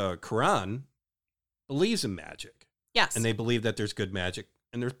 the Quran believes in magic. Yes. And they believe that there's good magic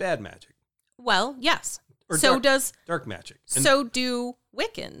and there's bad magic. Well, yes. Or dark magic. And so do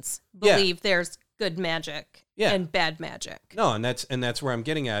Wiccans believe there's good magic and bad magic. No, and that's where I'm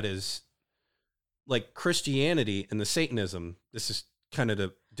getting at is like Christianity and the Satanism. This is kind of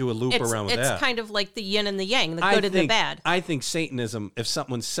to do a loop around with that. It's kind of like the yin and the yang, the good and the bad. I think Satanism, if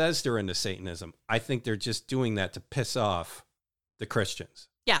someone says they're into Satanism, I think they're just doing that to piss off the Christians.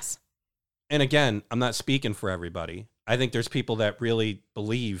 Yes. And again, I'm not speaking for everybody. I think there's people that really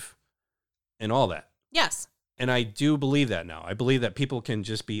believe in all that. Yes. And I do believe that now. I believe that people can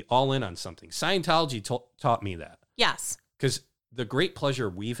just be all in on something. Scientology taught me that. Yes. Because the great pleasure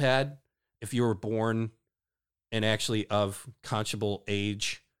we've had, if you were born and actually of conscionable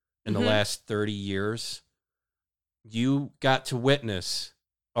age in the last 30 years, you got to witness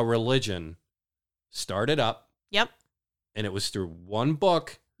a religion started up. Yep. And it was through one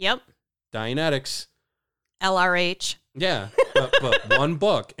book. Yep. Dianetics. LRH. Yeah. But one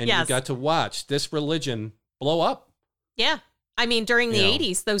book. And you got to watch this religion blow up. Yeah. I mean, during the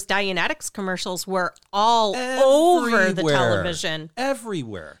 80s, those Dianetics commercials were all over the television.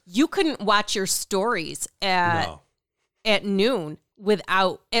 Everywhere. You couldn't watch your stories at noon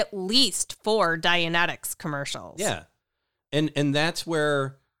without at least 4 Dianetics commercials. Yeah. And that's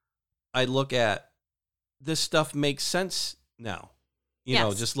where I look at this stuff makes sense now. You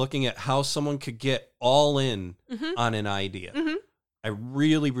know, just looking at how someone could get all in on an idea. Mm-hmm. I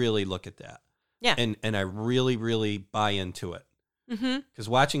really, really look at that. Yeah. And I really, really buy into it. Because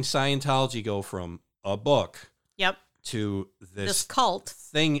watching Scientology go from a book to this cult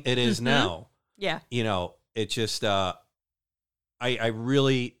thing it is now. Yeah. You know, it just, I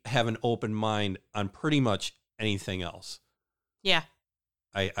really have an open mind on pretty much anything else. Yeah.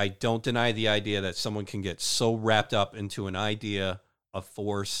 I don't deny the idea that someone can get so wrapped up into an idea, a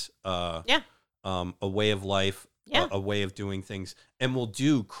force, a way of life, a way of doing things, and will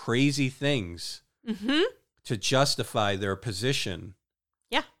do crazy things to justify their position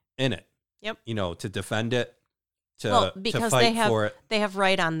in it. Yep. You know, to defend it, to fight for it. They have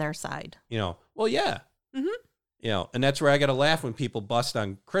right on their side. You know, well, yeah. Mm-hmm. You know, and that's where I got to laugh when people bust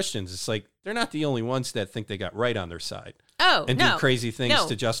on Christians. It's like, they're not the only ones that think they got right on their side. Oh, and do crazy things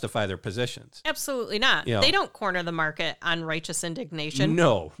to justify their positions. Absolutely not. You know, they don't corner the market on righteous indignation.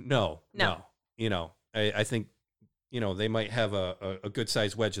 No. You know, I think, you know, they might have a good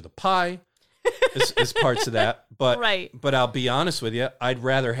sized wedge of the pie as parts of that. But But I'll be honest with you, I'd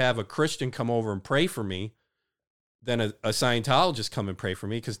rather have a Christian come over and pray for me than a Scientologist come and pray for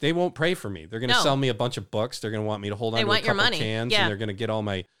me, because they won't pray for me. They're going to sell me a bunch of books. They're going to want me to hold on to a couple cans, and they're going to get all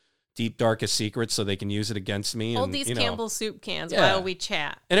my deep, darkest secrets so they can use it against me. Hold these Campbell's soup cans while we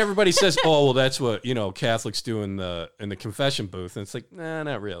chat. And everybody says, oh, well, that's what, you know, Catholics do in the confession booth. And it's like, nah,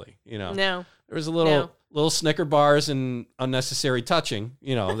 not really. You know, no. There was a little Snicker bars and unnecessary touching.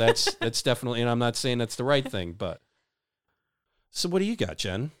 You know, that's definitely, and I'm not saying that's the right thing, but. So what do you got,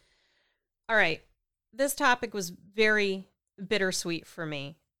 Jen? All right. This topic was very bittersweet for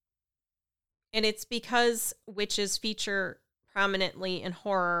me. And it's because witches feature prominently in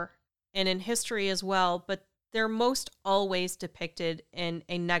horror and in history as well, but they're most always depicted in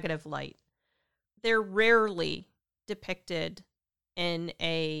a negative light. They're rarely depicted in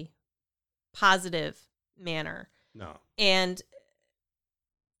a positive manner. No. And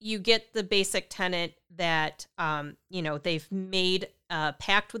you get the basic tenet that, you know, they've made a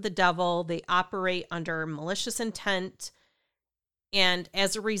pact with the devil. They operate under malicious intent. And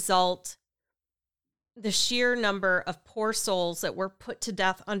as a result, the sheer number of poor souls that were put to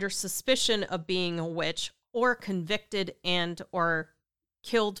death under suspicion of being a witch, or convicted and or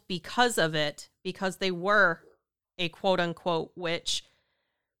killed because of it, because they were a quote-unquote witch,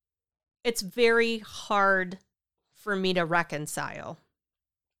 it's very hard for me to reconcile,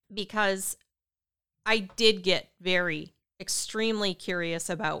 because I did get extremely curious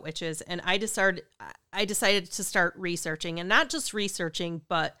about witches, and I decided to start researching, and not just researching,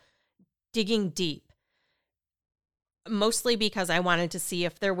 but digging deep, mostly because I wanted to see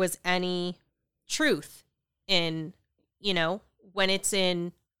if there was any truth in, you know, when it's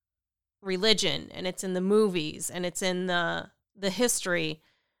in religion and it's in the movies and it's in the history,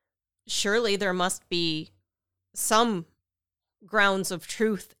 surely there must be some grounds of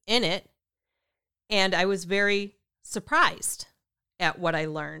truth in it. And I was very surprised at what I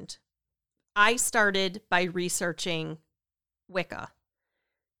learned. I started by researching Wicca.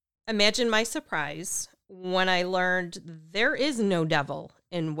 Imagine my surprise when I learned there is no devil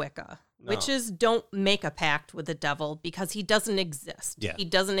in Wicca. No. Witches don't make a pact with the devil because he doesn't exist. Yeah. He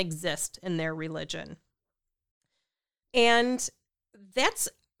doesn't exist in their religion. And that's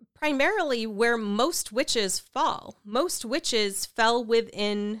primarily where most witches fall. Most witches fell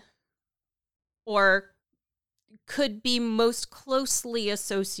within, or could be most closely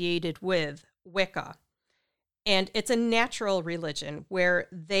associated with, Wicca. And it's a natural religion where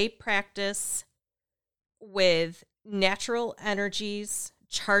they practice with natural energies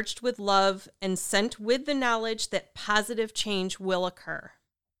charged with love and sent with the knowledge that positive change will occur.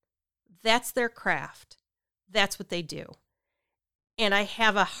 That's their craft. That's what they do. And I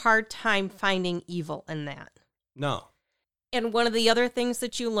have a hard time finding evil in that. No. And one of the other things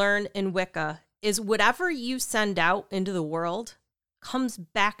that you learn in Wicca is whatever you send out into the world comes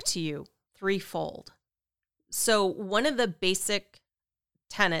back to you threefold. So one of the basic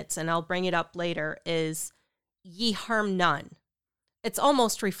tenets, and I'll bring it up later, is ye harm none. It's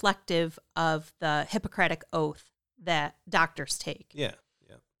almost reflective of the Hippocratic Oath that doctors take. Yeah.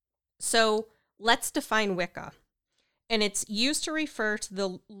 So let's define Wicca. And it's used to refer to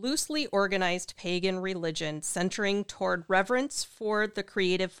the loosely organized pagan religion centering toward reverence for the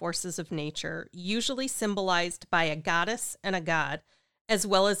creative forces of nature, usually symbolized by a goddess and a god, as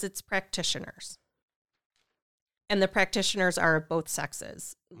well as its practitioners. And the practitioners are of both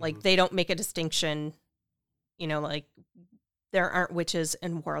sexes. Like, they don't make a distinction, you know, like there aren't witches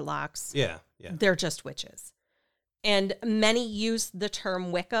and warlocks. Yeah. They're just witches. And many use the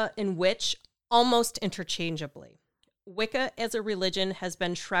term Wicca and witch almost interchangeably. Wicca as a religion has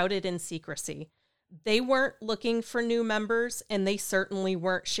been shrouded in secrecy. They weren't looking for new members, and they certainly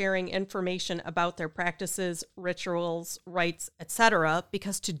weren't sharing information about their practices, rituals, rites, etc.,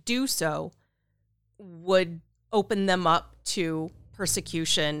 because to do so would open them up to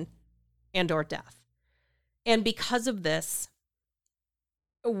persecution and or death. And because of this,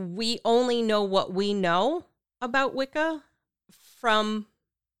 we only know what we know about Wicca from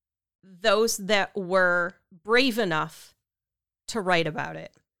those that were brave enough to write about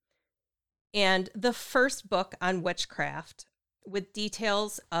it. And the first book on witchcraft, with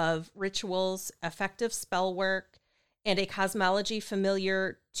details of rituals, effective spell work, and a cosmology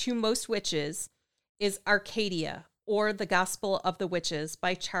familiar to most witches, is Arcadia, or The Gospel of the Witches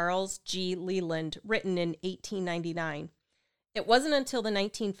by Charles G. Leland, written in 1899. It wasn't until the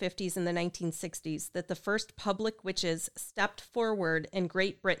 1950s and the 1960s that the first public witches stepped forward in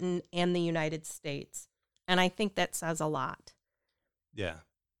Great Britain and the United States. And I think that says a lot. Yeah.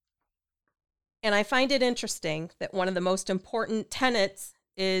 And I find it interesting that one of the most important tenets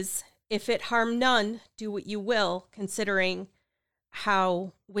is, if it harm none, do what you will, considering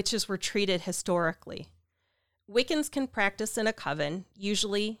how witches were treated historically. Wiccans can practice in a coven,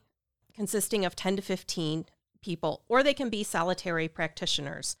 usually consisting of 10 to 15 people, or they can be solitary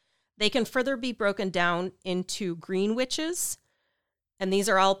practitioners. They can further be broken down into green witches, and these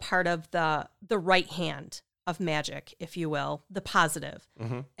are all part of the right hand of magic, if you will, the positive.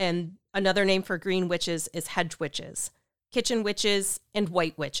 Mm-hmm. And another name for green witches is hedge witches, kitchen witches, and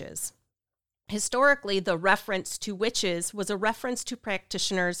white witches. Historically, the reference to witches was a reference to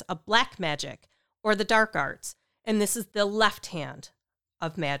practitioners of black magic or the dark arts, and this is the left hand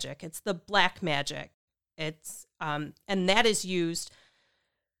of magic. It's the black magic. It's and that is used,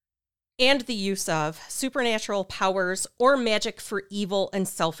 and the use of supernatural powers or magic for evil and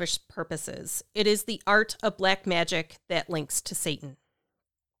selfish purposes. It is the art of black magic that links to Satan.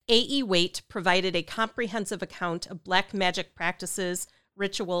 A.E. Waite provided a comprehensive account of black magic practices,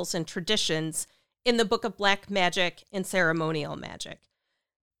 rituals, and traditions in the Book of Black Magic and Ceremonial Magic.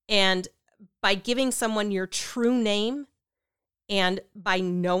 And by giving someone your true name, and by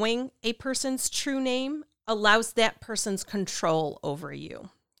knowing a person's true name, allows that person's control over you.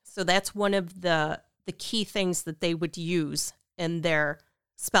 So that's one of the key things that they would use in their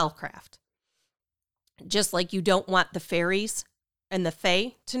spellcraft. Just like you don't want the fairies and the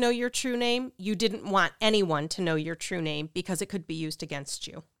fae to know your true name, you didn't want anyone to know your true name because it could be used against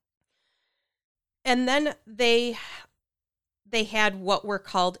you. And then they had what were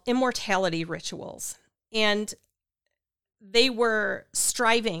called immortality rituals. And they were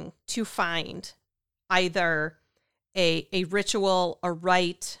striving to find either a ritual, a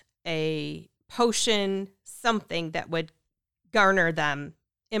rite, a potion, something that would garner them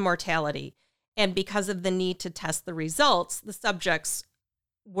immortality. And because of the need to test the results, the subjects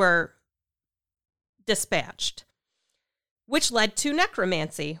were dispatched, which led to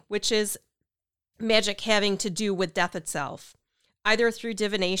necromancy, which is magic having to do with death itself, either through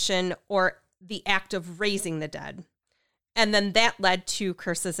divination or the act of raising the dead. And then that led to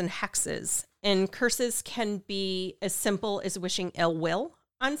curses and hexes. And curses can be as simple as wishing ill will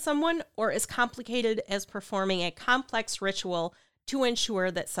on someone, or as complicated as performing a complex ritual to ensure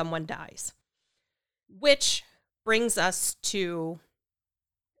that someone dies. Which brings us to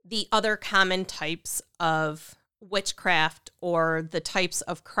the other common types of witchcraft, or the types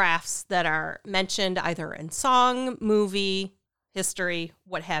of crafts that are mentioned either in song, movie, history,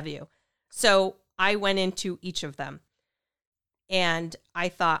 what have you. So I went into each of them. And I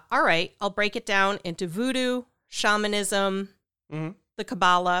thought, all right, I'll break it down into voodoo, shamanism, the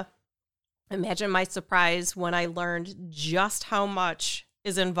Kabbalah. Imagine my surprise when I learned just how much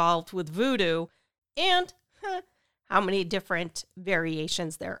is involved with voodoo and how many different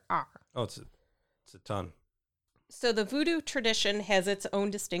variations there are. Oh, it's a ton. So the voodoo tradition has its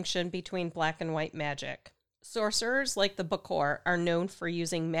own distinction between black and white magic. Sorcerers like the Bokor are known for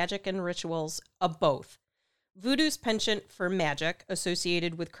using magic and rituals of both. Voodoo's penchant for magic,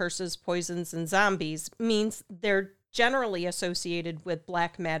 associated with curses, poisons, and zombies, means they're generally associated with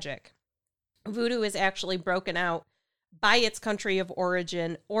black magic. Voodoo is actually broken out by its country of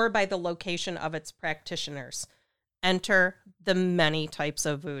origin or by the location of its practitioners. Enter the many types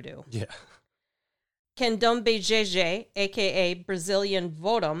of voodoo. Yeah. Candomblé Jeje, a.k.a. Brazilian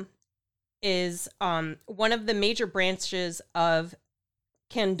Vodum, is one of the major branches of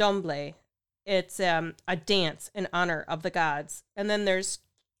Candomblé. It's a dance in honor of the gods. And then there's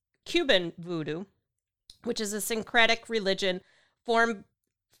Cuban voodoo, which is a syncretic religion formed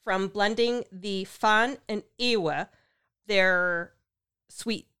from blending the Fan and Ewa. They're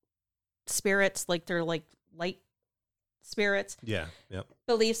sweet spirits, like they're like light spirits. Yeah, yep.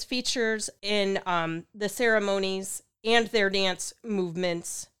 Beliefs, features in the ceremonies and their dance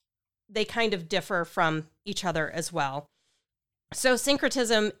movements. They kind of differ from each other as well. So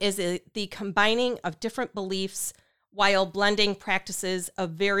syncretism is the combining of different beliefs while blending practices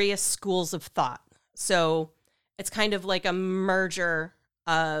of various schools of thought. So it's kind of like a merger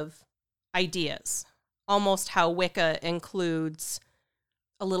of ideas, almost how Wicca includes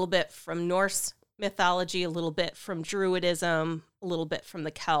a little bit from Norse mythology, a little bit from Druidism, a little bit from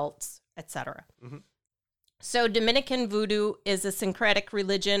the Celts, etc. Mm-hmm. So Dominican voodoo is a syncretic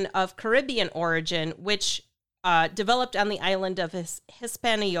religion of Caribbean origin, which developed on the island of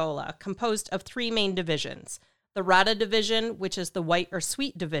Hispaniola, composed of three main divisions: the Rata division, which is the white or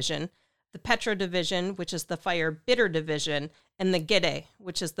sweet division, the Petra division, which is the fire bitter division, and the Gede,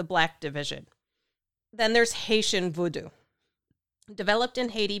 which is the black division. Then there's Haitian voodoo, developed in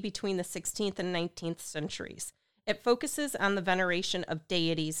Haiti between the 16th and 19th centuries. It focuses on the veneration of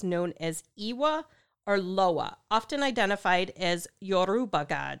deities known as Iwa or Loa, often identified as Yoruba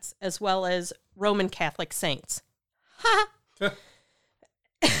gods, as well as Roman Catholic saints. And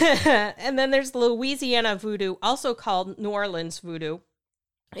then there's Louisiana voodoo, also called New Orleans voodoo.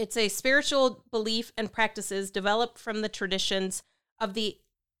 It's a spiritual belief and practices developed from the traditions of the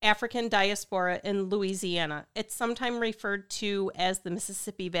African diaspora in Louisiana. It's sometimes referred to as the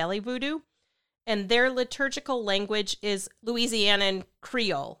Mississippi Valley voodoo, and their liturgical language is Louisianan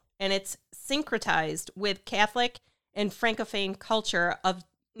Creole, and it's syncretized with Catholic and Francophone culture of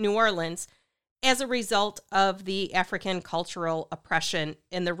New Orleans as a result of the African cultural oppression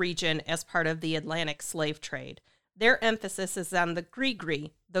in the region as part of the Atlantic slave trade. Their emphasis is on the gris-gris.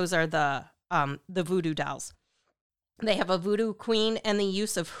 Those are the voodoo dolls. They have a voodoo queen and the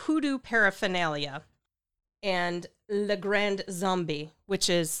use of hoodoo paraphernalia, and Le Grand Zombie, which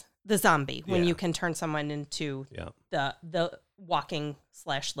is the zombie, when you can turn someone into the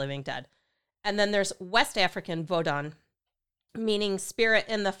walking/living dead. And then there's West African Vodun, meaning spirit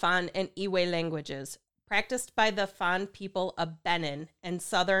in the Fan and Iwe languages, practiced by the Fan people of Benin and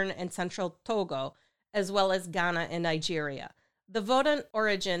southern and central Togo, as well as Ghana and Nigeria. The Vodun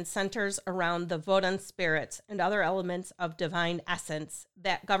origin centers around the Vodun spirits and other elements of divine essence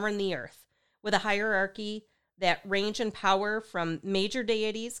that govern the earth, with a hierarchy that range in power from major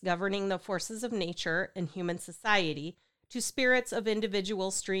deities governing the forces of nature and human society to spirits of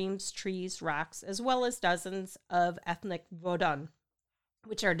individual streams, trees, rocks, as well as dozens of ethnic Vodun,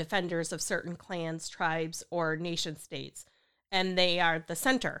 which are defenders of certain clans, tribes, or nation states, and they are the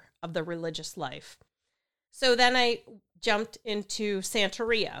center of the religious life. So then I jumped into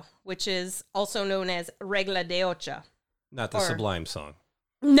Santeria, which is also known as Regla de Ocha. Not the Sublime song.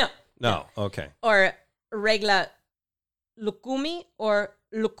 No. Okay. Or Regla Lukumi or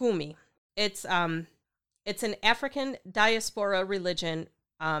Lukumi. It's an African diaspora religion,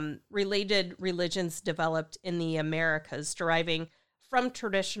 related religions developed in the Americas, deriving from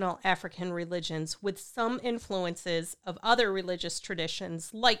traditional African religions with some influences of other religious traditions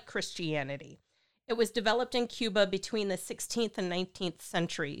like Christianity. It was developed in Cuba between the 16th and 19th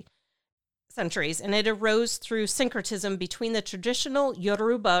centuries, and it arose through syncretism between the traditional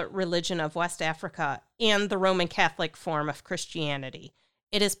Yoruba religion of West Africa and the Roman Catholic form of Christianity.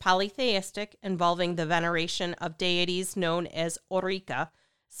 It is polytheistic, involving the veneration of deities known as Orika,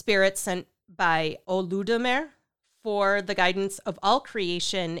 spirits sent by Oludumare for the guidance of all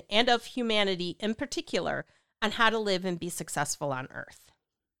creation and of humanity in particular on how to live and be successful on Earth.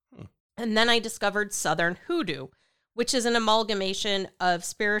 And then I discovered Southern Hoodoo, which is an amalgamation of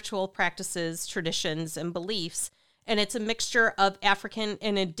spiritual practices, traditions, and beliefs, and it's a mixture of African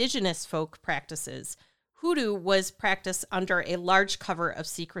and indigenous folk practices. Hoodoo was practiced under a large cover of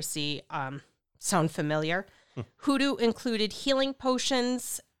secrecy. Sound familiar? Hoodoo included healing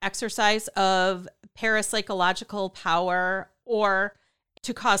potions, exercise of parapsychological power, or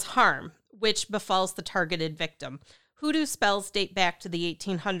to cause harm, which befalls the targeted victim. Hoodoo spells date back to the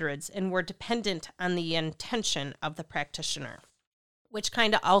 1800s and were dependent on the intention of the practitioner, which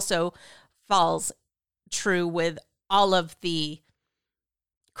kind of also falls true with all of the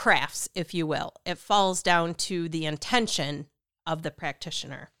crafts, if you will. It falls down to the intention of the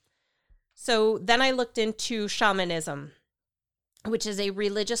practitioner. So then I looked into shamanism, which is a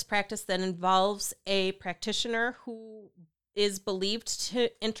religious practice that involves a practitioner who is believed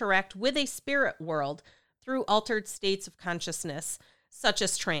to interact with a spirit world through altered states of consciousness, such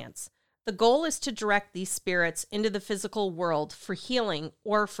as trance. The goal is to direct these spirits into the physical world for healing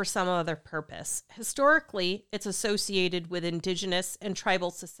or for some other purpose. Historically, it's associated with indigenous and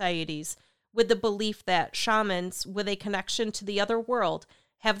tribal societies with the belief that shamans with a connection to the other world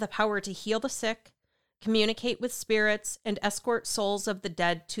have the power to heal the sick, communicate with spirits, and escort souls of the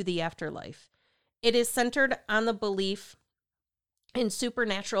dead to the afterlife. It is centered on the belief in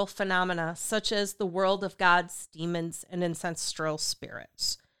supernatural phenomena such as the world of gods, demons, and ancestral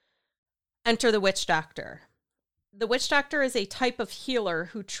spirits. Enter the witch doctor. The witch doctor is a type of healer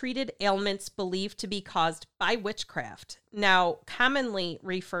who treated ailments believed to be caused by witchcraft. Now, commonly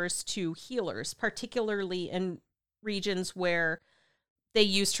refers to healers, particularly in regions where they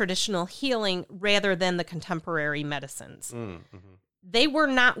used traditional healing rather than the contemporary medicines. Mm-hmm. They were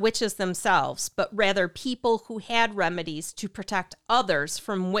not witches themselves, but rather people who had remedies to protect others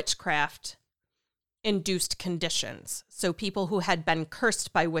from witchcraft-induced conditions. So people who had been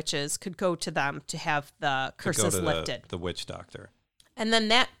cursed by witches could go to them to have the curses lifted. The witch doctor. And then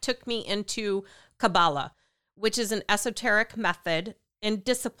that took me into Kabbalah, which is an esoteric method and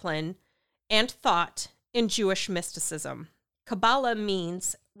discipline and thought in Jewish mysticism. Kabbalah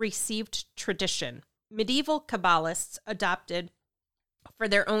means received tradition. Medieval Kabbalists adopted for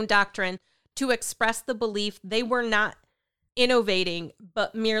their own doctrine to express the belief they were not innovating,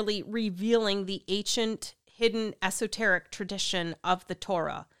 but merely revealing the ancient, hidden, esoteric tradition of the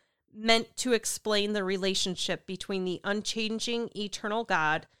Torah, meant to explain the relationship between the unchanging, eternal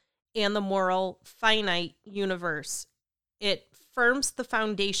God and the moral, finite universe. It firms the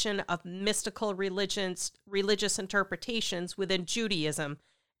foundation of mystical religious interpretations within Judaism,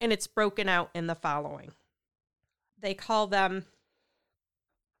 and it's broken out in the following. They call them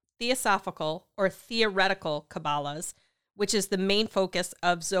theosophical or theoretical Kabbalias, which is the main focus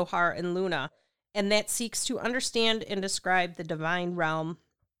of Zohar and Luna, and that seeks to understand and describe the divine realm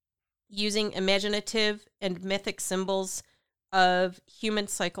using imaginative and mythic symbols of human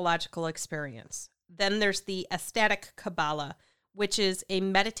psychological experience. Then there's the ecstatic Kabbalah, which is a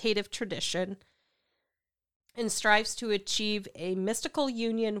meditative tradition and strives to achieve a mystical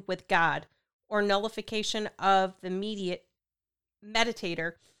union with God or nullification of the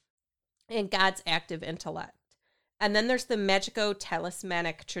meditator and God's active intellect. And then there's the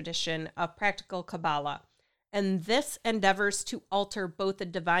magico-talismanic tradition of practical Kabbalah. And this endeavors to alter both the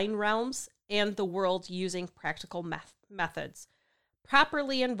divine realms and the world using practical methods.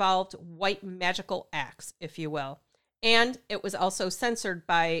 Properly involved white magical acts, if you will. And it was also censored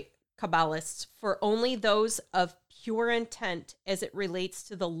by Kabbalists for only those of pure intent as it relates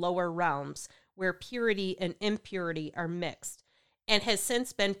to the lower realms, where purity and impurity are mixed, and has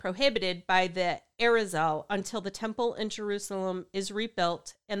since been prohibited by the Arizal until the temple in Jerusalem is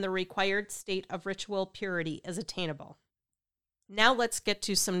rebuilt and the required state of ritual purity is attainable. Now let's get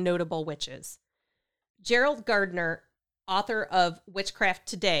to some notable witches. Gerald Gardner, author of Witchcraft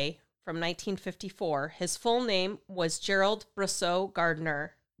Today from 1954, his full name was Gerald Brosseau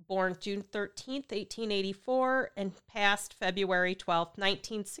Gardner, born June 13th, 1884, and passed February 12th,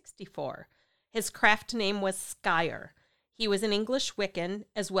 1964. His craft name was Skyer. He was an English Wiccan,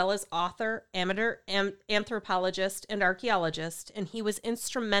 as well as author, amateur anthropologist, and archaeologist, and he was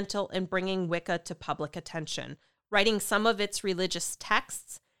instrumental in bringing Wicca to public attention, writing some of its religious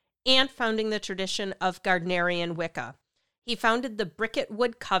texts and founding the tradition of Gardnerian Wicca. He founded the Bricket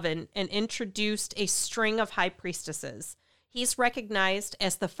Wood Coven and introduced a string of high priestesses. He's recognized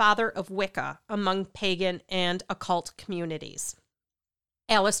as the father of Wicca among pagan and occult communities.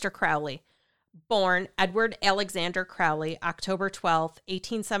 Aleister Crowley. Born Edward Alexander Crowley, October 12,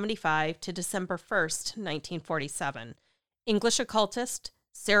 1875 to December 1st, 1947. English occultist,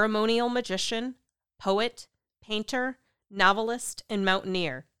 ceremonial magician, poet, painter, novelist, and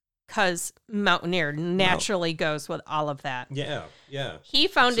mountaineer. Because mountaineer naturally goes with all of that. Yeah. He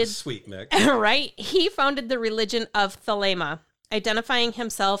founded... Sweet mix. Right? He founded the religion of Thelema, identifying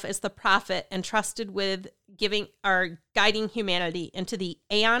himself as the prophet entrusted with guiding humanity into the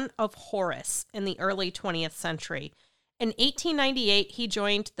Aeon of Horus in the early 20th century. In 1898, he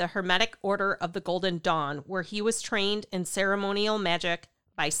joined the Hermetic Order of the Golden Dawn, where he was trained in ceremonial magic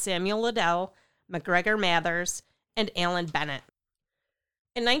by Samuel Liddell, MacGregor Mathers, and Alan Bennett.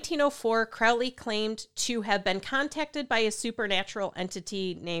 In 1904, Crowley claimed to have been contacted by a supernatural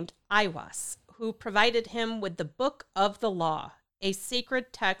entity named Aiwass, who provided him with the Book of the Law, a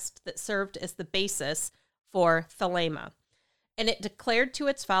sacred text that served as the basis for Thelema. And it declared to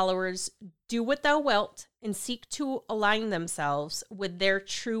its followers, "Do what thou wilt, and seek to align themselves with their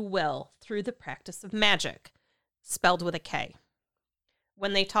true will through the practice of magic," spelled with a K.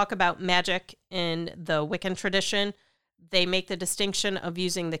 When they talk about magic in the Wiccan tradition, they make the distinction of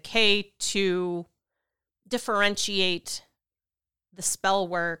using the K to differentiate the spell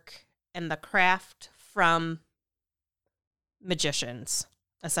work and the craft from magicians,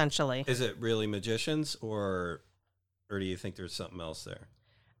 essentially. Is it really magicians, or do you think there's something else there?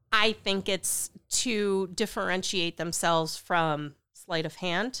 I think it's to differentiate themselves from sleight of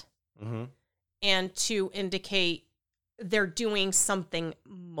hand and to indicate they're doing something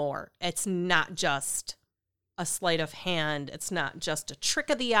more. It's not just a sleight of hand. It's not just a trick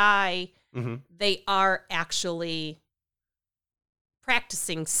of the eye. Mm-hmm. They are actually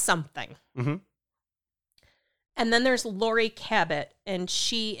practicing something. Mm-hmm. And then there's Laurie Cabot, and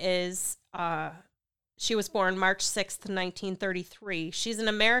she She was born March 6th, 1933. She's an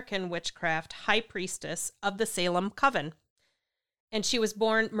American witchcraft high priestess of the Salem Coven. And she was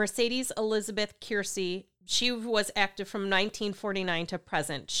born Mercedes Elizabeth Keirsey. She was active from 1949 to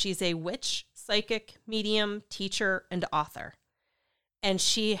present. She's a witch, psychic, medium, teacher, and author. And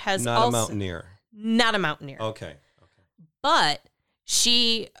she has Not a mountaineer. Not a mountaineer. Okay. But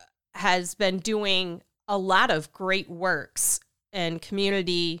she has been doing a lot of great works and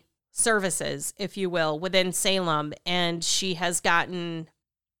community services, if you will, within Salem. And she has gotten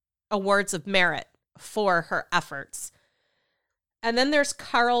awards of merit for her efforts. And then there's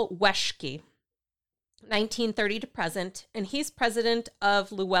Karl Weschke, 1930 to present, and he's president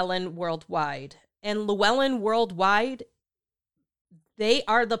of Llewellyn Worldwide. And Llewellyn Worldwide, they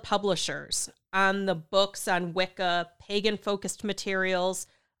are the publishers on the books on Wicca, pagan-focused materials,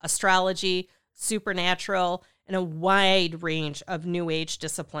 astrology, supernatural, and a wide range of New Age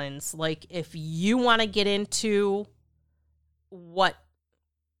disciplines. Like, if you want to get into what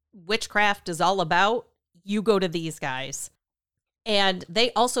witchcraft is all about, you go to these guys. And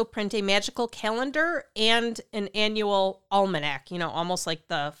they also print a magical calendar and an annual almanac, almost like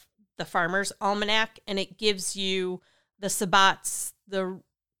the farmer's almanac. And it gives you the sabbats, the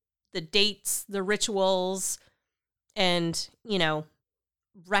dates, the rituals, and,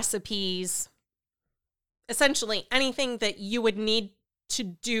 recipes. Essentially anything that you would need to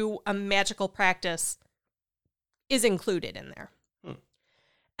do a magical practice is included in there.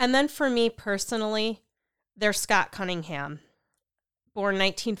 And then for me personally, there's Scott Cunningham, born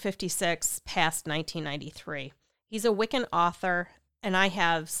 1956, passed 1993. He's a Wiccan author, and I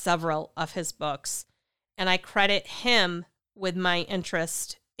have several of his books, and I credit him with my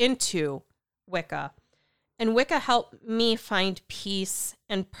interest into Wicca. And Wicca helped me find peace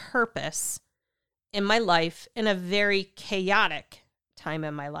and purpose in my life in a very chaotic time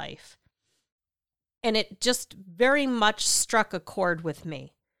in my life. And it just very much struck a chord with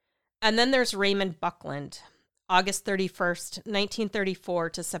me. And then there's Raymond Buckland, August 31st, 1934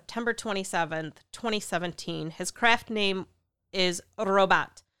 to September 27th, 2017. His craft name is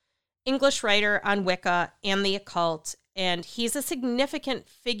Robat, English writer on Wicca and the occult, and he's a significant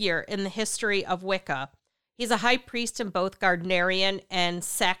figure in the history of Wicca. He's a high priest in both Gardnerian and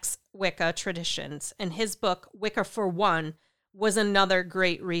Saxe Wicca traditions, and his book, Wicca for One, was another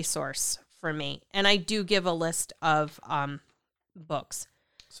great resource for me. And I do give a list of books.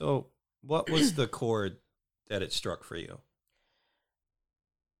 So what was the chord that it struck for you?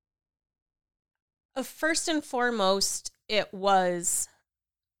 First and foremost, it was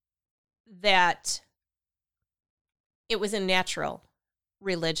that it was a natural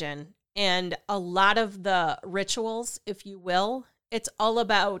religion. And a lot of the rituals, if you will, it's all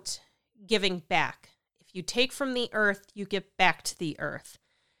about giving back. If you take from the earth, you give back to the earth.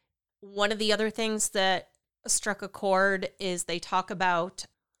 One of the other things that struck a chord is they talk about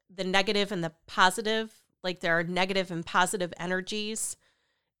the negative and the positive, like there are negative and positive energies.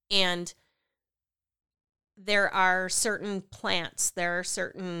 And there are certain plants, there are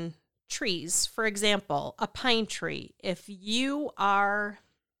certain trees. For example, a pine tree. If you are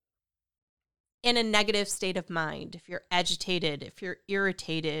in a negative state of mind, if you're agitated, if you're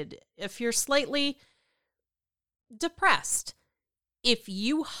irritated, if you're slightly depressed, if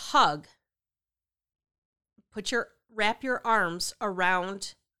you hug, wrap your arms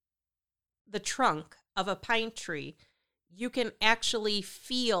around the trunk of a pine tree, you can actually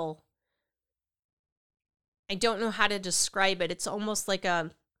feel, I don't know how to describe it. It's almost like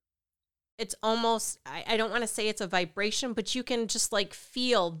I don't want to say it's a vibration, but you can just like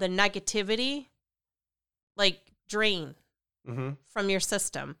feel the negativity like drain from your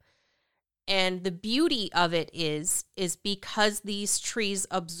system. And the beauty of it is because these trees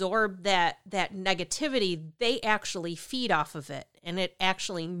absorb that negativity, they actually feed off of it, and it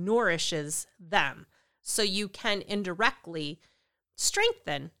actually nourishes them. So you can indirectly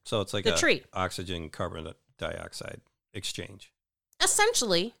strengthen So it's like the tree. Oxygen, carbon dioxide exchange.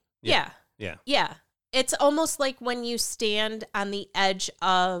 Essentially, yeah. It's almost like when you stand on the edge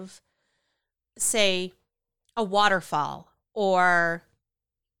of, say, a waterfall, or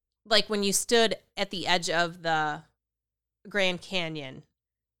like when you stood at the edge of the Grand Canyon,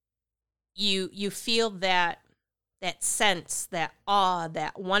 you feel that sense, that awe,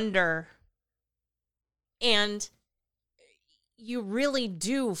 that wonder, and you really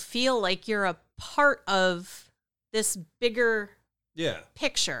do feel like you're a part of this bigger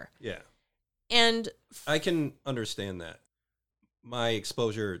picture. Yeah. And I can understand that. My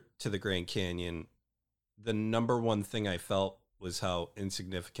exposure to the Grand Canyon, the number one thing I felt was how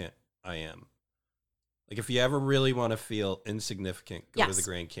insignificant I am. Like, if you ever really want to feel insignificant, go to the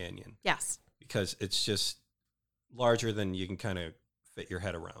Grand Canyon. Yes. because it's just larger than you can kind of fit your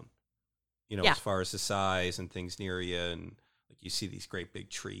head around, as far as the size and things near you. And like you see these great big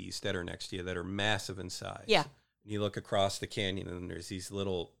trees that are next to you that are massive in size. Yeah. And you look across the canyon and there's these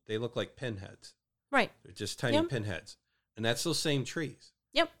little, they look like pinheads. Right. They're just tiny pinheads. And that's those same trees.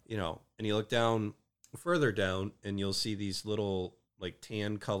 Yep. And you look down, further down, and you'll see these little like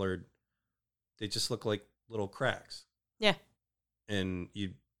tan colored, they just look like little cracks. Yeah. And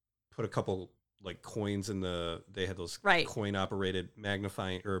you put a couple like coins in they had those coin operated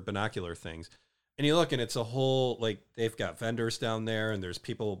magnifying or binocular things. And you look and it's a whole, like they've got vendors down there and there's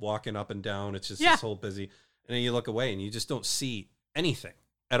people walking up and down. It's just this whole busy. And then you look away and you just don't see anything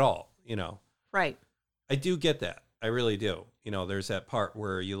at all, Right. I do get that. I really do. There's that part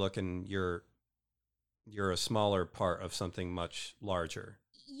where you look and you're a smaller part of something much larger.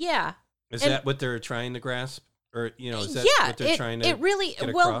 Yeah. Is that what they're trying to grasp? Or, is that what they're trying to it really,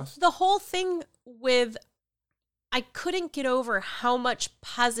 get well, across? The whole thing with, I couldn't get over how much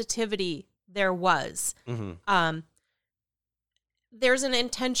positivity there was. Mm-hmm. There's an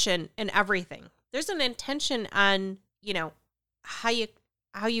intention in everything. There's an intention on, how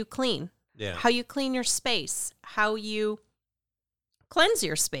you clean. Yeah. How you clean your space, how you cleanse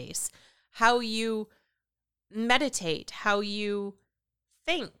your space, how you meditate, how you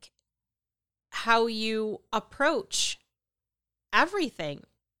think, how you approach everything.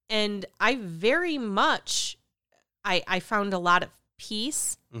 And I very much, I found a lot of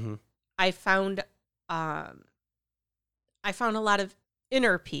peace. Mm-hmm. I found a lot of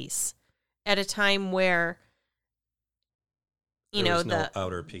inner peace at a time where no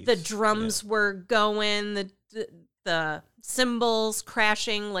outer peace. The drums were going, the cymbals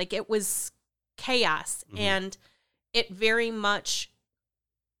crashing, like it was chaos. Mm-hmm. And it very much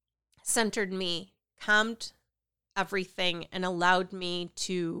centered me, calmed everything, and allowed me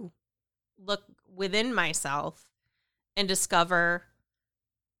to look within myself and discover,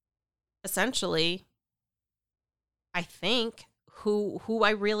 essentially, I think, who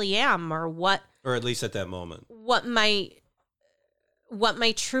I really am, or at least at that moment, what my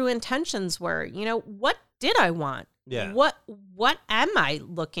true intentions were. What did I want? Yeah. What am I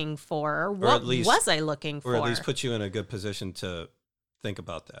looking for? Or what was I looking for? Or at least put you in a good position to think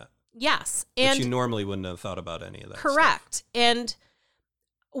about that. Yes. And you normally wouldn't have thought about any of that. Correct. Stuff. And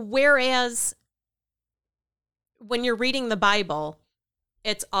whereas when you're reading the Bible,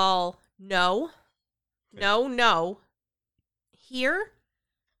 it's all no. Here,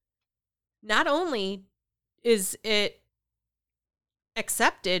 not only is it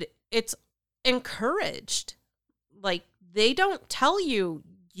accepted, it's encouraged. Like, they don't tell you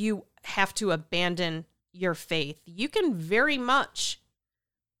have to abandon your faith. You can very much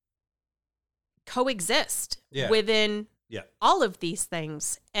coexist within all of these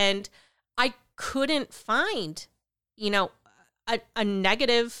things. And I couldn't find, a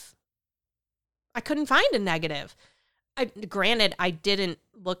negative. I couldn't find a negative. Granted, I didn't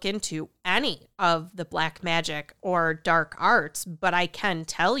look into any of the black magic or dark arts, but I can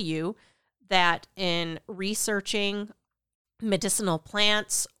tell you that in researching medicinal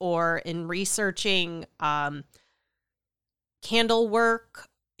plants or in researching candle work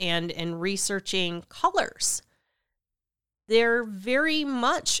and in researching colors, there very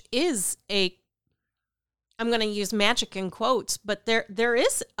much is I'm going to use magic in quotes, but there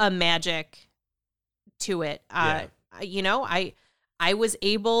is a magic to it. I was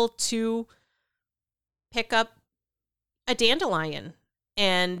able to pick up a dandelion,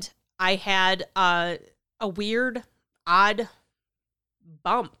 and I had a weird, odd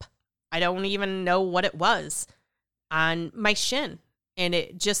bump. I don't even know what it was on my shin, and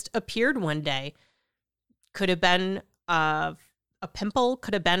it just appeared one day. Could have been a pimple,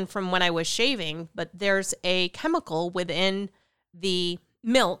 could have been from when I was shaving, but there's a chemical within the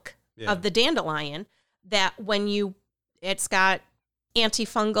milk of the dandelion that it's got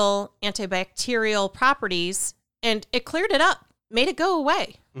antifungal, antibacterial properties, and it cleared it up, made it go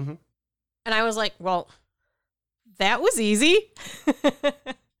away. Mm-hmm. And I was like, well, that was easy.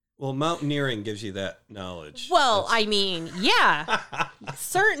 Well, mountaineering gives you that knowledge. Well, yeah,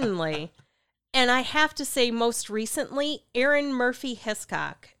 certainly. And I have to say, most recently, Erin Murphy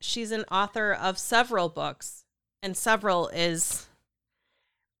Hiscock. She's an author of several books, and several is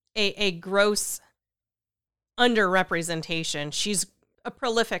a gross underrepresentation. She's a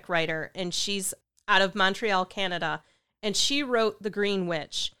prolific writer, and she's out of Montreal, Canada, and she wrote The Green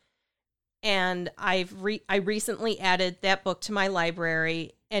Witch. And I recently added that book to my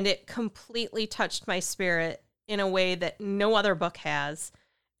library, and it completely touched my spirit in a way that no other book has.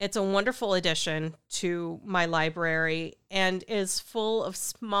 It's a wonderful addition to my library and is full of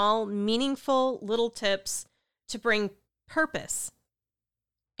small, meaningful little tips to bring purpose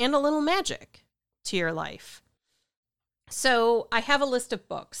and a little magic to your life. So I have a list of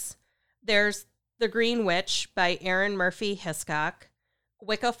books. There's The Green Witch by Erin Murphy Hiscock,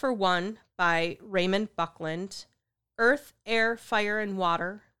 Wicca for One by Raymond Buckland, Earth, Air, Fire, and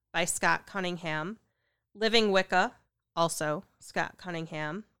Water by Scott Cunningham, Living Wicca, also Scott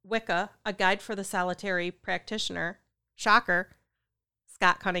Cunningham, Wicca, A Guide for the Solitary Practitioner, shocker,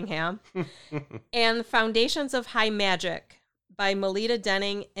 Scott Cunningham, and Foundations of High Magic by Melita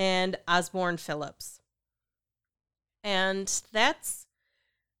Denning and Osborne Phillips. And that's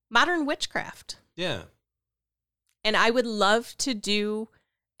modern witchcraft. Yeah. And I would love to do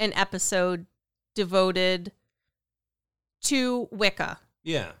an episode devoted to Wicca.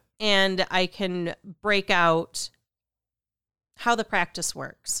 Yeah. And I can break out how the practice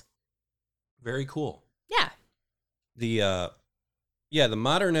works. Very cool. Yeah. The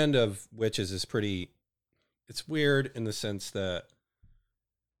modern end of witches is it's weird in the sense that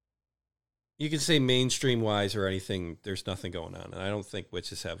you can say mainstream wise or anything, there's nothing going on. And I don't think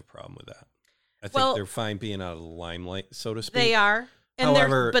witches have a problem with that. I think they're fine being out of the limelight, so to speak. They are.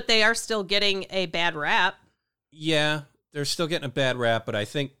 However, but they are still getting a bad rap. Yeah, they're still getting a bad rap, but I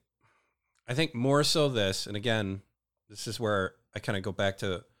think more so this, and again, this is where I kind of go back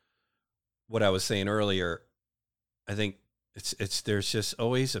to what I was saying earlier. I think there's just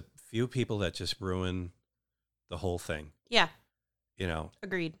always a few people that just ruin the whole thing. Yeah.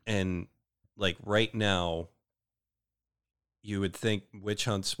 Agreed. And like right now, you would think witch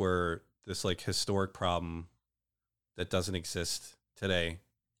hunts were this like historic problem that doesn't exist today.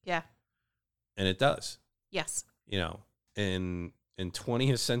 Yeah. And it does. Yes. In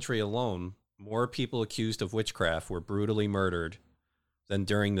 20th century alone, more people accused of witchcraft were brutally murdered than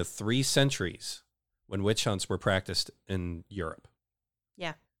during the 3 centuries when witch hunts were practiced in Europe.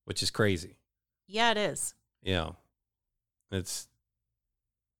 Yeah. Which is crazy. Yeah, it is. It's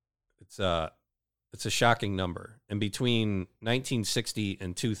a shocking number. And between 1960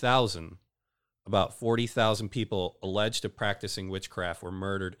 and 2000, about 40,000 people alleged of practicing witchcraft were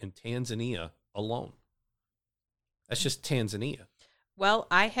murdered in Tanzania alone. That's just Tanzania. Well,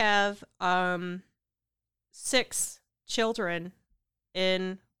 I have 6 children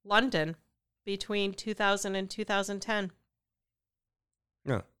in London between 2000 and 2010.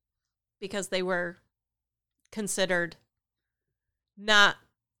 Yeah. Because they were considered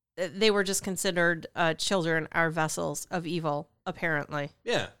they were just considered children are vessels of evil, apparently.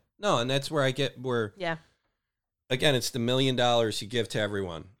 Yeah. No, and that's where I get yeah. Again, it's the $1 million you give to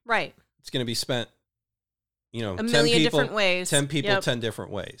everyone. Right. It's going to be spent, a million different ways. 10 people, 10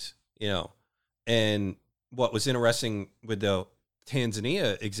 different ways, And what was interesting with the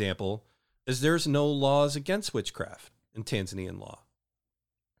Tanzania example is there's no laws against witchcraft in Tanzanian law.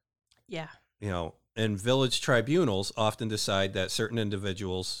 Yeah. And village tribunals often decide that certain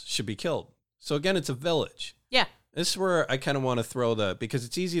individuals should be killed. So again, it's a village. Yeah. This is where I kind of want to throw because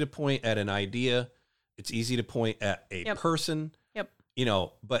it's easy to point at an idea. It's easy to point at a person. Yep.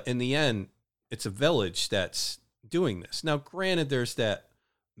 But in the end, it's a village that's doing this. Now, granted, there's that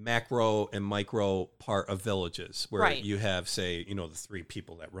macro and micro part of villages where you have, say, the 3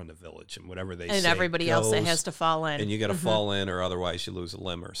 people that run the village and whatever they say and everybody else that has to fall in. And you got to fall in or otherwise you lose a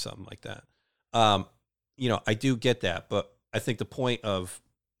limb or something like that. I do get that, but I think the point of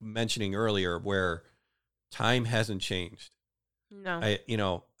mentioning earlier where time hasn't changed.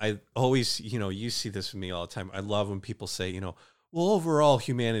 No. I always, you see this with me all the time. I love when people say, well, overall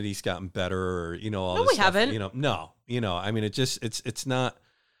humanity's gotten better or, all no, this we stuff. haven't. No, I mean, it's not,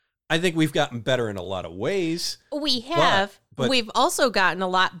 I think we've gotten better in a lot of ways. We have, but we've also gotten a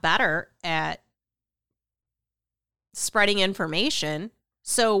lot better at spreading information.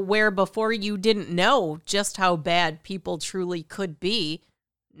 So where before you didn't know just how bad people truly could be,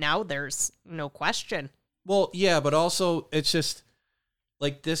 now there's no question. Well, yeah, but also it's just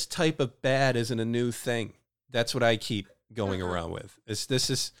like this type of bad isn't a new thing. That's what I keep going around with.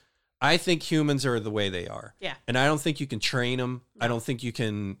 I think humans are the way they are. Yeah. And I don't think you can train them. No. I don't think you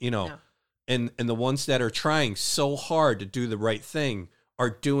can, no. And the ones that are trying so hard to do the right thing are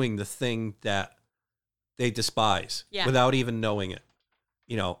doing the thing that they despise without even knowing it.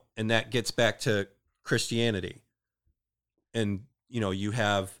 And that gets back to Christianity. And, you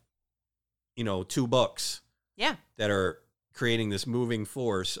have, 2 books that are creating this moving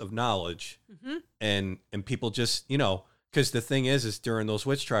force of knowledge. Mm-hmm. And people just, because the thing is during those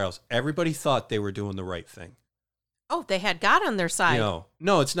witch trials, everybody thought they were doing the right thing. Oh, they had God on their side.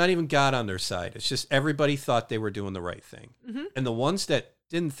 No, it's not even God on their side. It's just everybody thought they were doing the right thing. Mm-hmm. And the ones that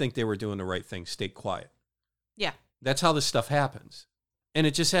didn't think they were doing the right thing stayed quiet. Yeah. That's how this stuff happens. And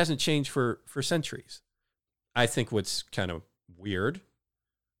it just hasn't changed for centuries. I think what's kind of weird,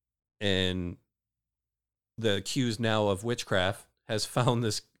 and the accused now of witchcraft has found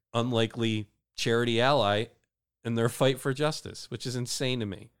this unlikely charity ally in their fight for justice, which is insane to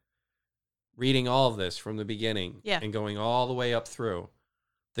me. Reading all of this from the beginning and going all the way up through,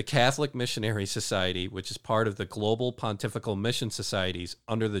 the Catholic Missionary Society, which is part of the Global Pontifical Mission Societies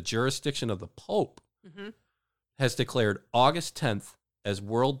under the jurisdiction of the Pope, has declared August 10th as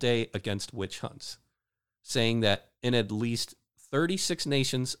World Day Against Witch Hunts, saying that in at least 36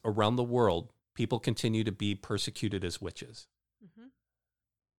 nations around the world, people continue to be persecuted as witches.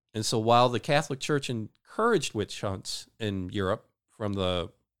 And so while the Catholic Church encouraged witch hunts in Europe from the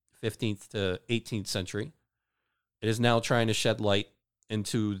 15th to 18th century, it is now trying to shed light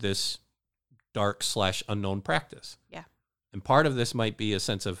into this dark/unknown practice. Yeah. And part of this might be a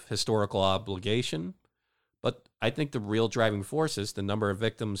sense of historical obligation, but I think the real driving force is the number of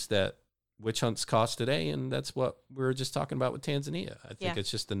victims that witch hunts cost today, and that's what we were just talking about with Tanzania. I think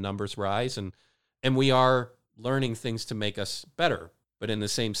it's just the numbers rise, and we are learning things to make us better. But in the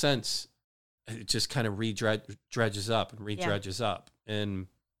same sense, it just kind of dredges up. And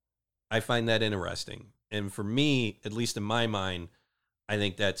I find that interesting. And for me, at least in my mind, I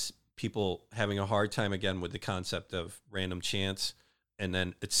think that's people having a hard time again with the concept of random chance. And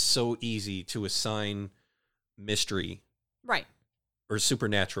then it's so easy to assign mystery, right, or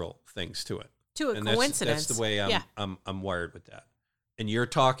supernatural things to it. To a coincidence. That's the way I'm wired with that. And you're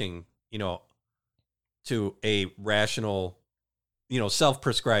talking, to a rational,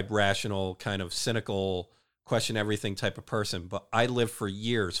 self-prescribed rational kind of cynical, question everything type of person. But I lived for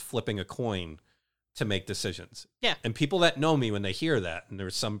years flipping a coin to make decisions. Yeah. And people that know me, when they hear that, and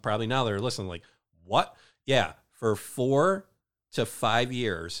there's some probably now that are listening like, what? Yeah. For 4 to 5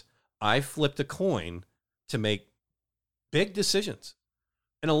 years, I flipped a coin to make big decisions.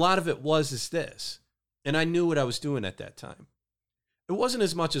 And a lot of it is this. And I knew what I was doing at that time. It wasn't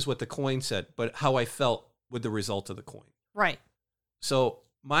as much as what the coin said, but how I felt with the result of the coin. Right. So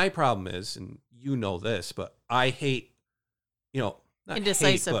my problem is, and you know this, but I hate, not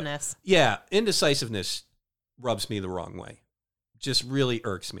indecisiveness. Indecisiveness rubs me the wrong way. Just really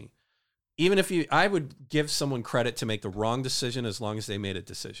irks me. Even if I would give someone credit to make the wrong decision as long as they made a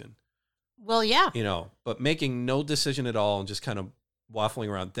decision. Well, yeah. But making no decision at all and just kind of waffling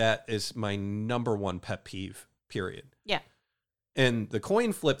around, that is my number one pet peeve, period. Yeah. And the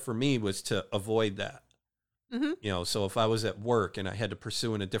coin flip for me was to avoid that. So if I was at work and I had to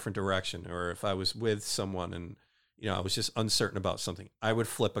pursue in a different direction, or if I was with someone and, I was just uncertain about something, I would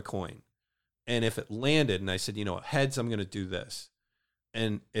flip a coin. And if it landed and I said, heads, I'm going to do this.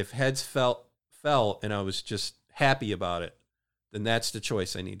 And if heads fell and I was just happy about it, then that's the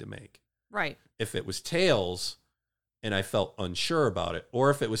choice I need to make. Right. If it was tails and I felt unsure about it, or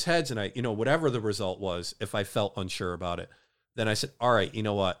if it was heads and I, whatever the result was, if I felt unsure about it, then I said, all right, you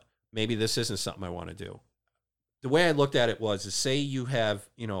know what? Maybe this isn't something I want to do. The way I looked at it was, say you have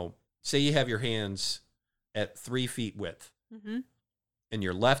your hands at 3 feet width, and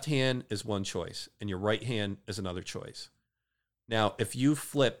your left hand is one choice and your right hand is another choice. Now, if you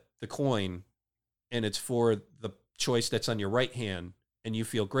flip the coin and it's for the choice that's on your right hand and you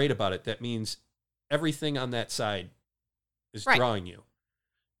feel great about it, that means everything on that side is drawing you.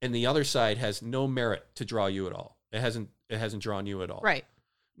 And the other side has no merit to draw you at all. It hasn't drawn you at all. Right.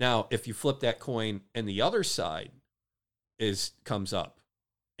 Now, if you flip that coin and the other side comes up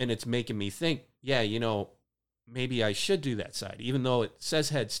and it's making me think, maybe I should do that side, even though it says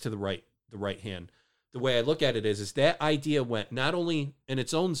heads to the right hand. The way I look at it is that idea went not only in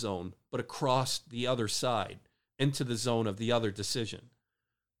its own zone, but across the other side into the zone of the other decision.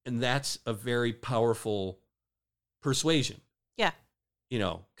 And that's a very powerful persuasion. Yeah.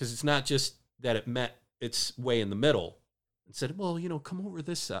 Because it's not just that it met its way in the middle and said, well, come over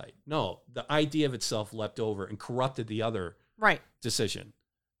this side. No, the idea of itself leapt over and corrupted the other decision,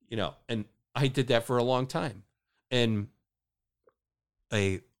 and I did that for a long time. And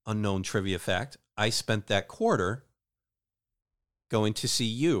a unknown trivia fact, I spent that quarter going to see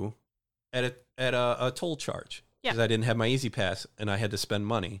you at a toll charge because I didn't have my Easy Pass and I had to spend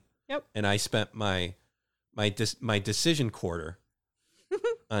money. Yep. And I spent my decision quarter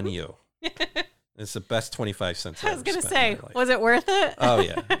on you. It's the best 25 cents I was going to say, was it worth it? Oh,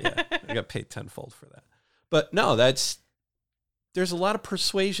 yeah. I got paid tenfold for that. But no, there's a lot of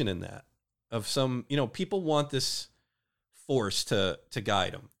persuasion in that of some, people want this force to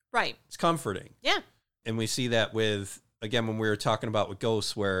guide them. Right. It's comforting. Yeah. And we see that with, again, when we were talking about with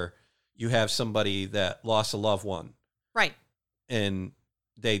ghosts, where you have somebody that lost a loved one. Right. And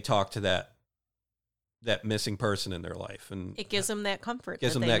they talk to that missing person in their life, and it gives them that comfort.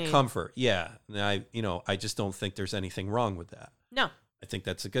 Gives them that comfort. Yeah. And I just don't think there's anything wrong with that. No. I think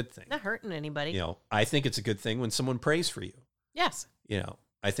that's a good thing. Not hurting anybody. I think it's a good thing when someone prays for you. Yes.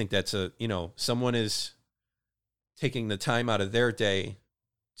 I think that's someone is taking the time out of their day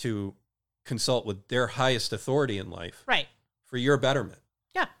to consult with their highest authority in life. Right. For your betterment.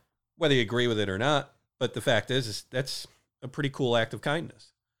 Yeah. Whether you agree with it or not. But the fact is that's a pretty cool act of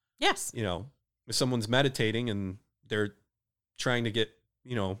kindness. Yes. If someone's meditating and they're trying to get,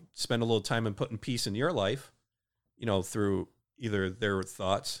 spend a little time and putting peace in your life, through either their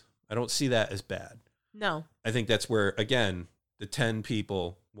thoughts, I don't see that as bad. No. I think that's where, again, the 10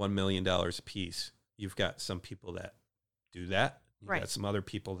 people, $1 million a piece, you've got some people that do that. You've got some other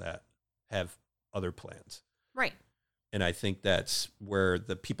people that have other plans. Right. And I think that's where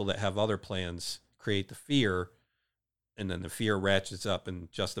the people that have other plans create the fear, and then the fear ratchets up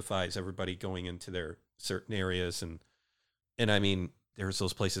and justifies everybody going into their certain areas. And I mean, there's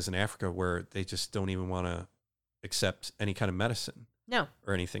those places in Africa where they just don't even want to accept any kind of medicine. No.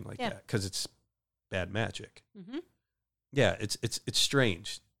 Or anything like that, because it's bad magic. Mm-hmm. Yeah, it's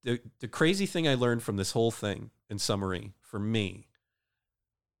strange. The crazy thing I learned from this whole thing, in summary, for me,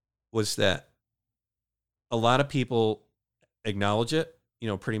 was that a lot of people acknowledge it.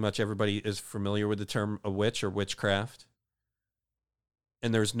 Pretty much everybody is familiar with the term a witch or witchcraft.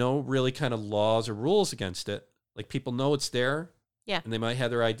 And there's no really kind of laws or rules against it. Like, people know it's there. Yeah. And they might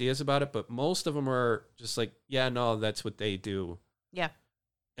have their ideas about it, but most of them are just like, yeah, no, that's what they do. Yeah.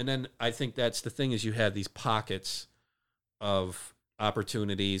 And then I think that's the thing, is you have these pockets of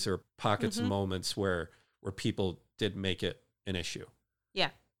opportunities or pockets of moments where people did make it an issue. Yeah.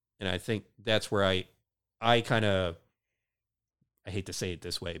 And I think that's where I kind of, I hate to say it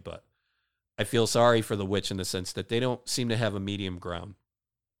this way, but I feel sorry for the witch in the sense that they don't seem to have a medium ground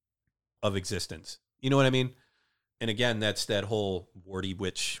of existence. You know what I mean? And again, that's that whole warty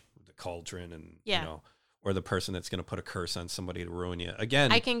witch, the cauldron, and, or the person that's going to put a curse on somebody to ruin you.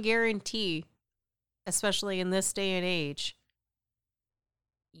 Again, I can guarantee, especially in this day and age,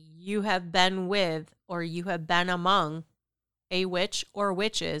 you have been with or you have been among a witch or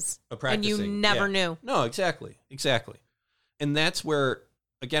witches, and you never knew. No, exactly. And that's where,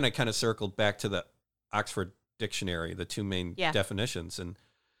 again, I kind of circled back to the Oxford Dictionary, the two main definitions.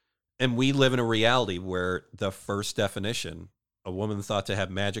 And we live in a reality where the first definition, a woman thought to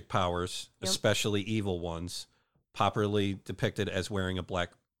have magic powers, especially evil ones, popularly depicted as wearing a black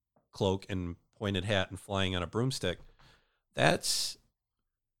cloak and pointed hat and flying on a broomstick. That's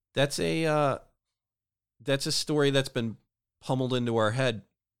a story that's been pummeled into our head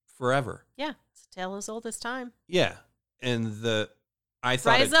forever. Yeah, it's a tale as old as time. Yeah. And I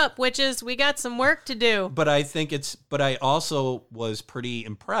thought, rise up, witches, we got some work to do. But I also was pretty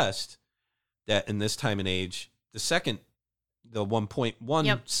impressed that in this time and age, the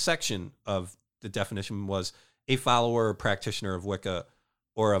 1.1 section of the definition was a follower or practitioner of Wicca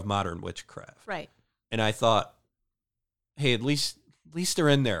or of modern witchcraft. Right. And I thought, hey, at least they're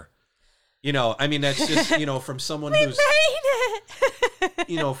in there. I mean, that's just, from someone who's made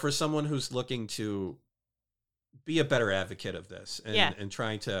it. For someone who's looking to be a better advocate of this and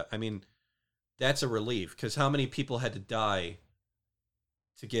trying to, I mean, that's a relief, because how many people had to die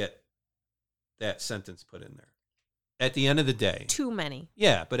to get that sentence put in there? At the end of the day. Too many.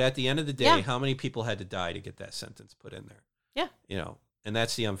 Yeah, but at the end of the day, how many people had to die to get that sentence put in there? Yeah. And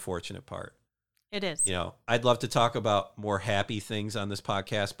that's the unfortunate part. It is. I'd love to talk about more happy things on this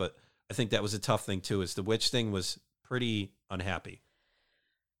podcast, but I think that was a tough thing too, is the witch thing was pretty unhappy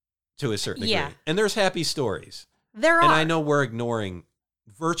to a certain degree. And there's happy stories. There are. And I know we're ignoring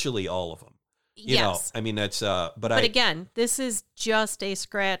virtually all of them. I mean, that's, but again, this is just a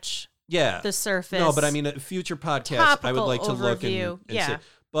scratch. The surface. No, but I mean, a future podcast, I would like to look and say,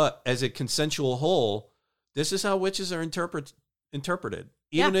 but as a consensual whole, this is how witches are interpreted.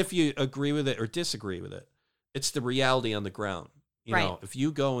 Even if you agree with it or disagree with it, it's the reality on the ground. You know, if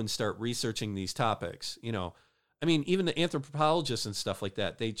you go and start researching these topics, I mean, even the anthropologists and stuff like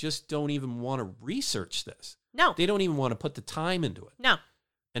that, they just don't even want to research this. No. They don't even want to put the time into it. No.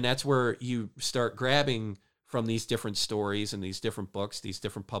 And that's where you start grabbing from these different stories and these different books, these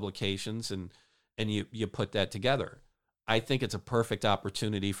different publications, and you put that together. I think it's a perfect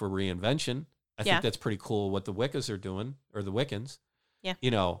opportunity for reinvention. I think that's pretty cool what the Wiccas are doing, or the Wiccans. Yeah.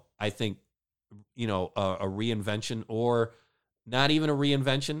 I think, a reinvention, or not even a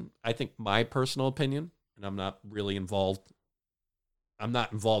reinvention. I think my personal opinion, and I'm not involved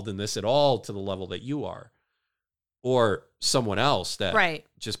in this at all to the level that you are, or someone else that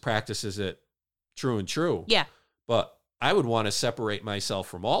just practices it true and true. Yeah. But I would want to separate myself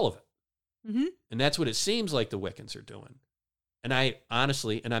from all of it. Mm-hmm. And that's what it seems like the Wiccans are doing. And I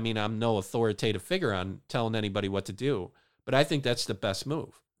honestly, and I mean, I'm no authoritative figure on telling anybody what to do, but I think that's the best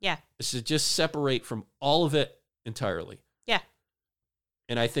move. Yeah. Is to just separate from all of it entirely. Yeah.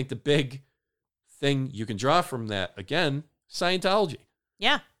 And I think the big thing you can draw from that, again, Scientology.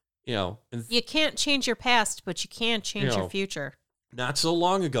 Yeah. You know, and you can't change your past, but you can change your future. Not so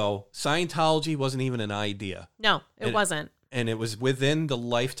long ago, Scientology wasn't even an idea. No, it wasn't. And it was within the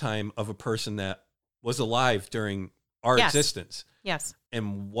lifetime of a person that was alive during our existence. Yes.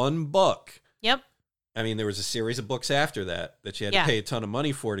 And one book. Yep. I mean, there was a series of books after that you had to pay a ton of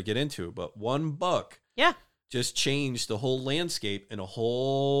money for to get into, but one book just changed the whole landscape, and a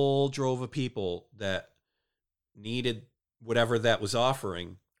whole drove of people that needed whatever that was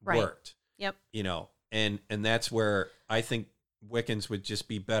offering worked. Yep. You know, and that's where I think Wiccans would just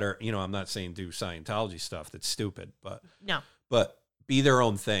be better. You know, I'm not saying do Scientology stuff. That's stupid, but be their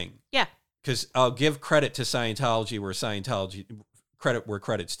own thing. Yeah. Because I'll give credit to Scientology where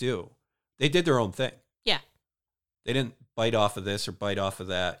credit's due. They did their own thing. Yeah. They didn't bite off of this or bite off of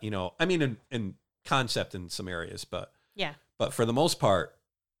that. You know, I mean, in concept in some areas, but for the most part,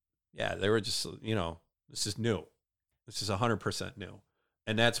 they were just, you know, this is new. This is 100% new.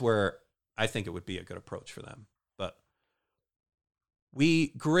 And that's where I think it would be a good approach for them. But we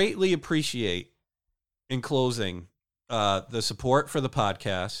greatly appreciate, in closing, the support for the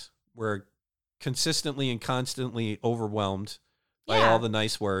podcast. We're consistently and constantly overwhelmed by all the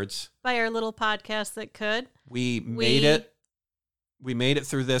nice words. By our little podcast that could. We made it. We made it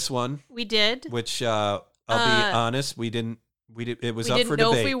through this one. We did. Which, I'll be honest, we didn't. It was up for debate. We didn't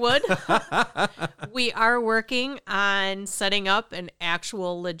know if we would. We are working on setting up an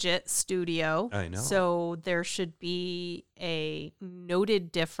actual legit studio. I know. So there should be a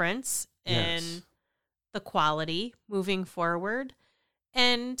noted difference in the quality moving forward.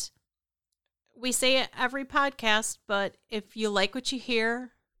 And we say it every podcast, but if you like what you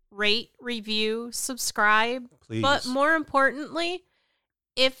hear, rate, review, subscribe. Please. But more importantly,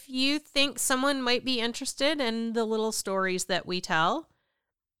 if you think someone might be interested in the little stories that we tell,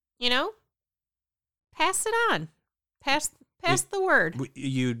 you know, pass it on. Pass the word.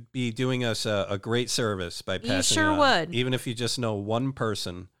 You'd be doing us a great service by passing it on. You sure would. Even if you just know one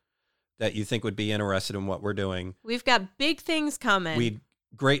person that you think would be interested in what we're doing. We've got big things coming. We'd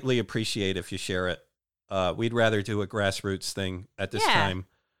greatly appreciate if you share it. We'd rather do a grassroots thing at this time.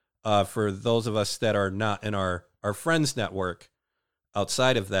 For those of us that are not in our friends network,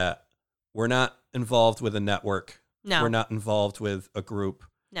 outside of that, we're not involved with a network. No. We're not involved with a group.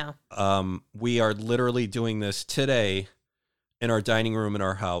 No. We are literally doing this today in our dining room in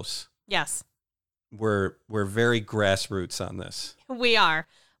our house. Yes. We're very grassroots on this. We are.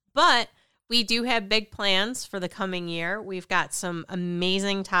 But we do have big plans for the coming year. We've got some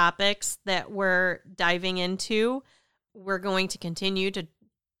amazing topics that we're diving into. We're going to continue to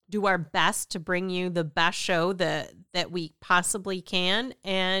do our best to bring you the best show that we possibly can.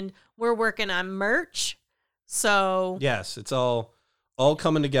 And we're working on merch. So yes, it's all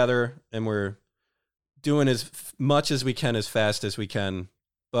coming together, and we're doing as much as we can, as fast as we can.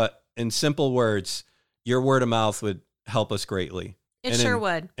 But in simple words, your word of mouth would help us greatly. It sure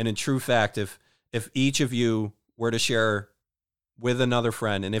would. And in true fact, if each of you were to share with another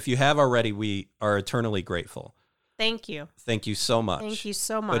friend, and if you have already, we are eternally grateful. Thank you. Thank you so much. Thank you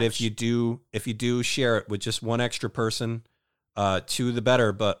so much. But if you do share it with just one extra person, to the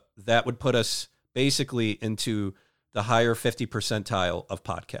better. But that would put us basically into the higher 50 percentile of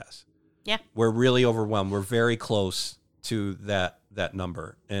podcasts. Yeah. We're really overwhelmed. We're very close to that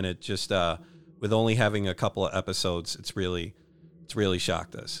number. And it just, with only having a couple of episodes, it's really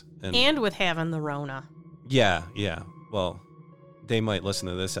shocked us. And with having the Rona. Yeah. Well, they might listen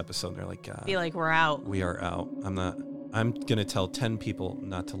to this episode and they're like, God. Be like, we're out. We are out. I'm going to tell 10 people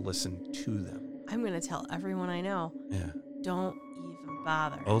not to listen to them. I'm going to tell everyone I know. Yeah. Don't even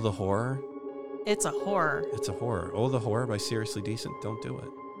bother. Oh, the horror? It's a horror. It's a horror. Oh, the horror by Seriously Decent. Don't do it.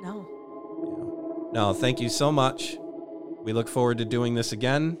 No. Yeah. No, thank you so much. We look forward to doing this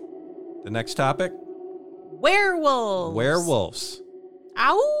again. The next topic? Werewolves. Werewolves.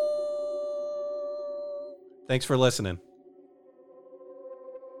 Ow! Thanks for listening.